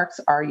dog barks,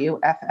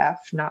 RUFF,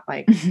 not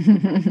like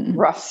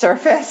rough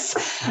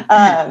surface.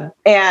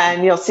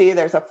 And you'll see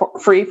there's a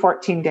free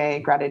 14-day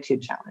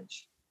gratitude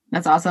challenge.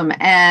 That's awesome.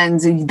 And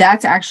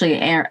that's actually,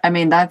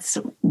 that's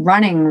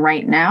running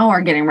right now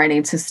or getting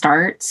ready to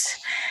start.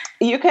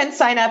 You can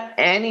sign up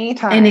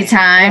anytime.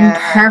 Anytime.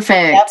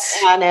 Perfect. Yep,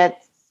 and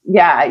it's,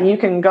 you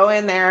can go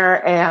in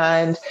there,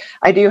 and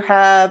I do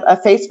have a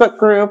Facebook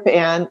group,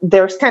 and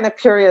there's kind of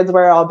periods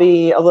where I'll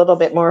be a little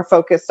bit more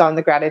focused on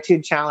the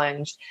gratitude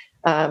challenge.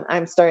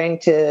 I'm starting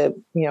to,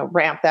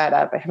 ramp that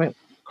up. I haven't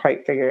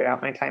quite figured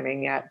out my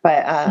timing yet,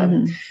 but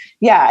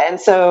and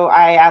so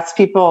I ask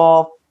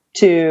people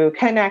to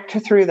connect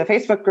through the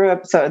Facebook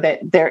group so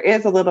that there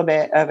is a little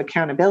bit of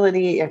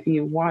accountability if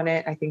you want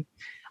it. I think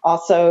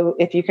also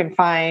if you can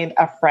find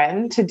a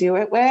friend to do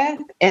it with,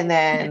 and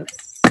then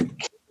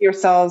keep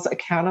yourselves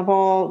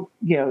accountable,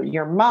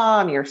 your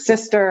mom, your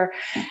sister,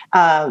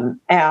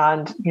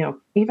 and,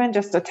 even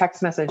just a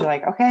text message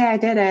like, okay, I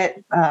did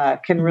it,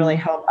 can really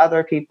help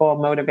other people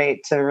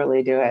motivate to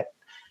really do it.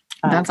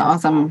 That's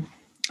awesome.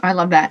 I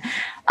love that.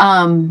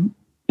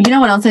 You know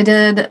what else I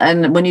did?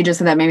 And when you just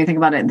said that made me think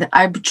about it.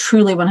 I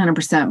truly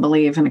 100%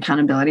 believe in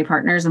accountability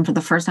partners. And for the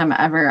first time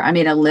ever, I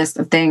made a list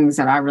of things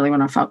that I really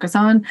want to focus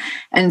on.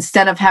 And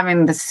instead of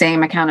having the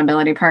same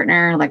accountability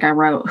partner, like I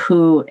wrote,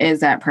 who is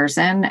that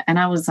person? And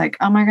I was like,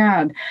 oh my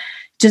God,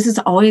 just as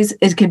always,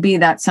 it could be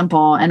that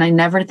simple. And I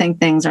never think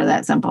things are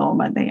that simple,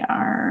 but they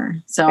are.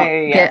 So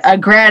get a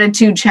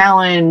gratitude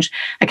challenge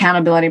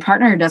accountability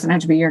partner. It doesn't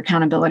have to be your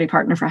accountability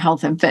partner for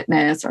health and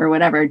fitness or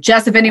whatever.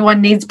 Just if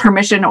anyone needs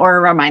permission or a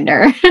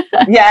reminder.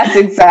 Yes,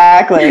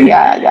 exactly.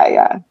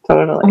 Yeah.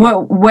 Totally.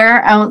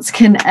 Where else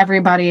can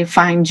everybody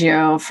find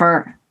you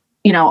for,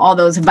 all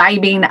those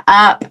vibing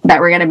up that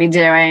we're going to be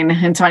doing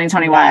in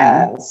 2021?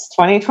 Yes,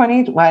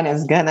 2021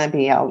 is going to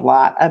be a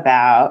lot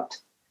about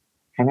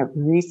kind of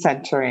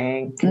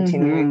recentering,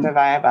 continuing to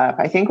vibe up.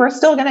 I think we're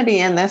still going to be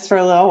in this for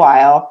a little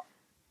while.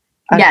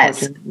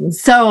 Yes.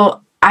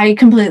 So I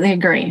completely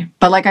agree.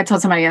 But like I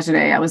told somebody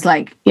yesterday, I was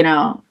like,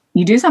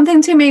 you do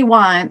something to me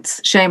once,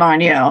 shame on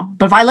you.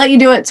 But if I let you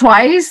do it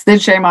twice, then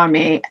shame on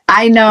me.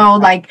 I know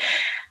like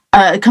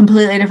a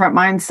completely different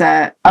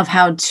mindset of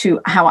how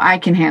I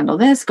can handle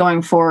this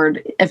going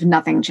forward if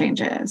nothing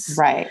changes.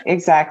 Right.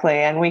 Exactly.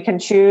 And we can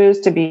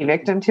choose to be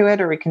victim to it,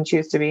 or we can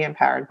choose to be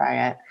empowered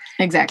by it.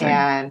 Exactly.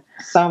 And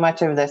so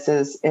much of this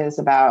is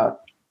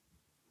about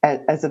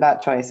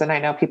choice. And I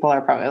know people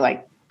are probably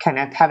like kind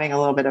of having a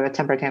little bit of a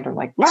temper tantrum,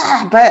 like,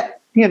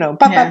 but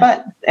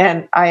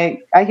and I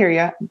hear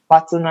you,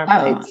 lots on our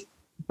plates,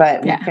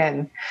 but we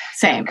can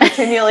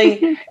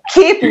continually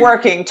keep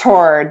working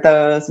toward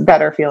those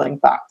better feeling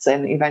thoughts.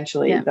 And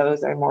eventually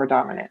those are more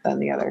dominant than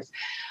the others.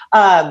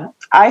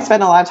 I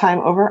spend a lot of time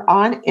over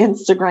on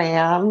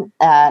Instagram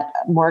at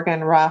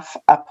Morgan Ruff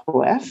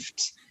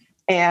Uplift.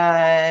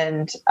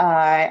 And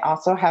I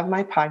also have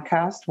my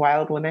podcast,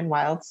 Wild Women,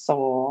 Wild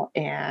Soul,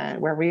 and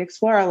where we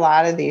explore a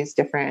lot of these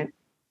different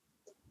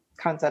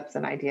concepts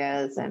and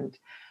ideas, and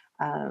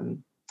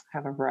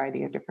have a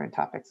variety of different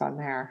topics on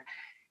there.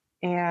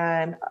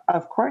 And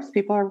of course,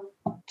 people are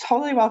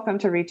totally welcome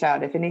to reach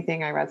out if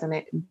anything I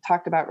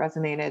talked about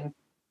resonated.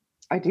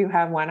 I do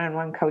have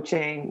one-on-one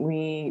coaching.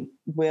 We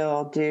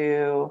will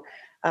do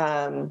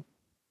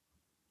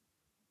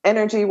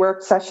energy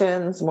work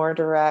sessions, more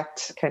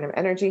direct kind of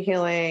energy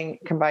healing,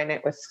 combine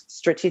it with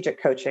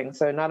strategic coaching.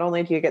 So not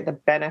only do you get the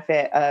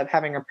benefit of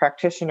having a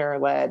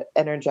practitioner-led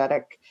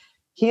energetic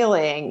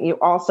healing, you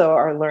also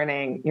are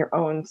learning your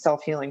own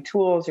self-healing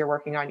tools. You're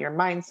working on your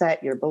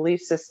mindset, your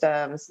belief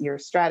systems, your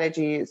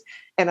strategies,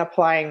 and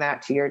applying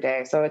that to your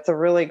day. So it's a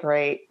really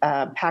great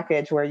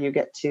package where you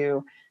get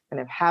to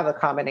kind of have a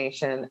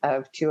combination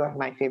of two of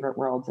my favorite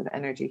worlds of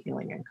energy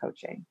healing and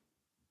coaching.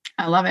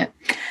 I love it.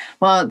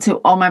 Well, to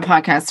all my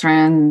podcast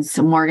friends,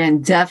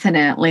 Morgan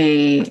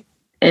definitely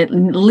at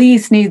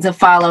least needs a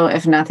follow,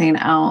 if nothing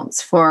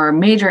else, for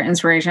major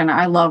inspiration.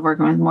 I love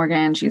working with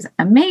Morgan. She's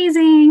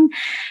amazing.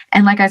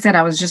 And like I said,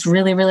 I was just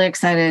really, really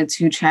excited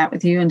to chat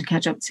with you and to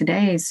catch up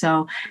today.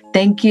 So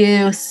thank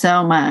you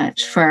so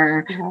much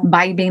for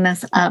vibing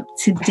us up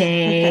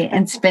today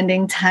and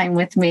spending time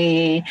with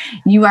me.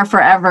 You are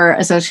forever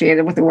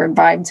associated with the word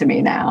vibe to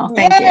me now.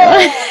 Thank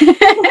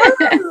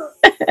you.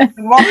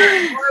 More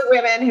and more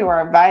women who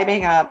are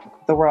vibing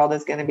up, the world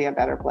is going to be a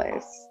better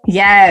place.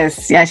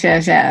 Yes.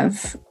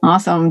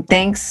 Awesome.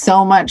 Thanks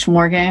so much,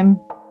 Morgan.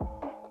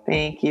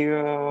 Thank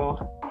you.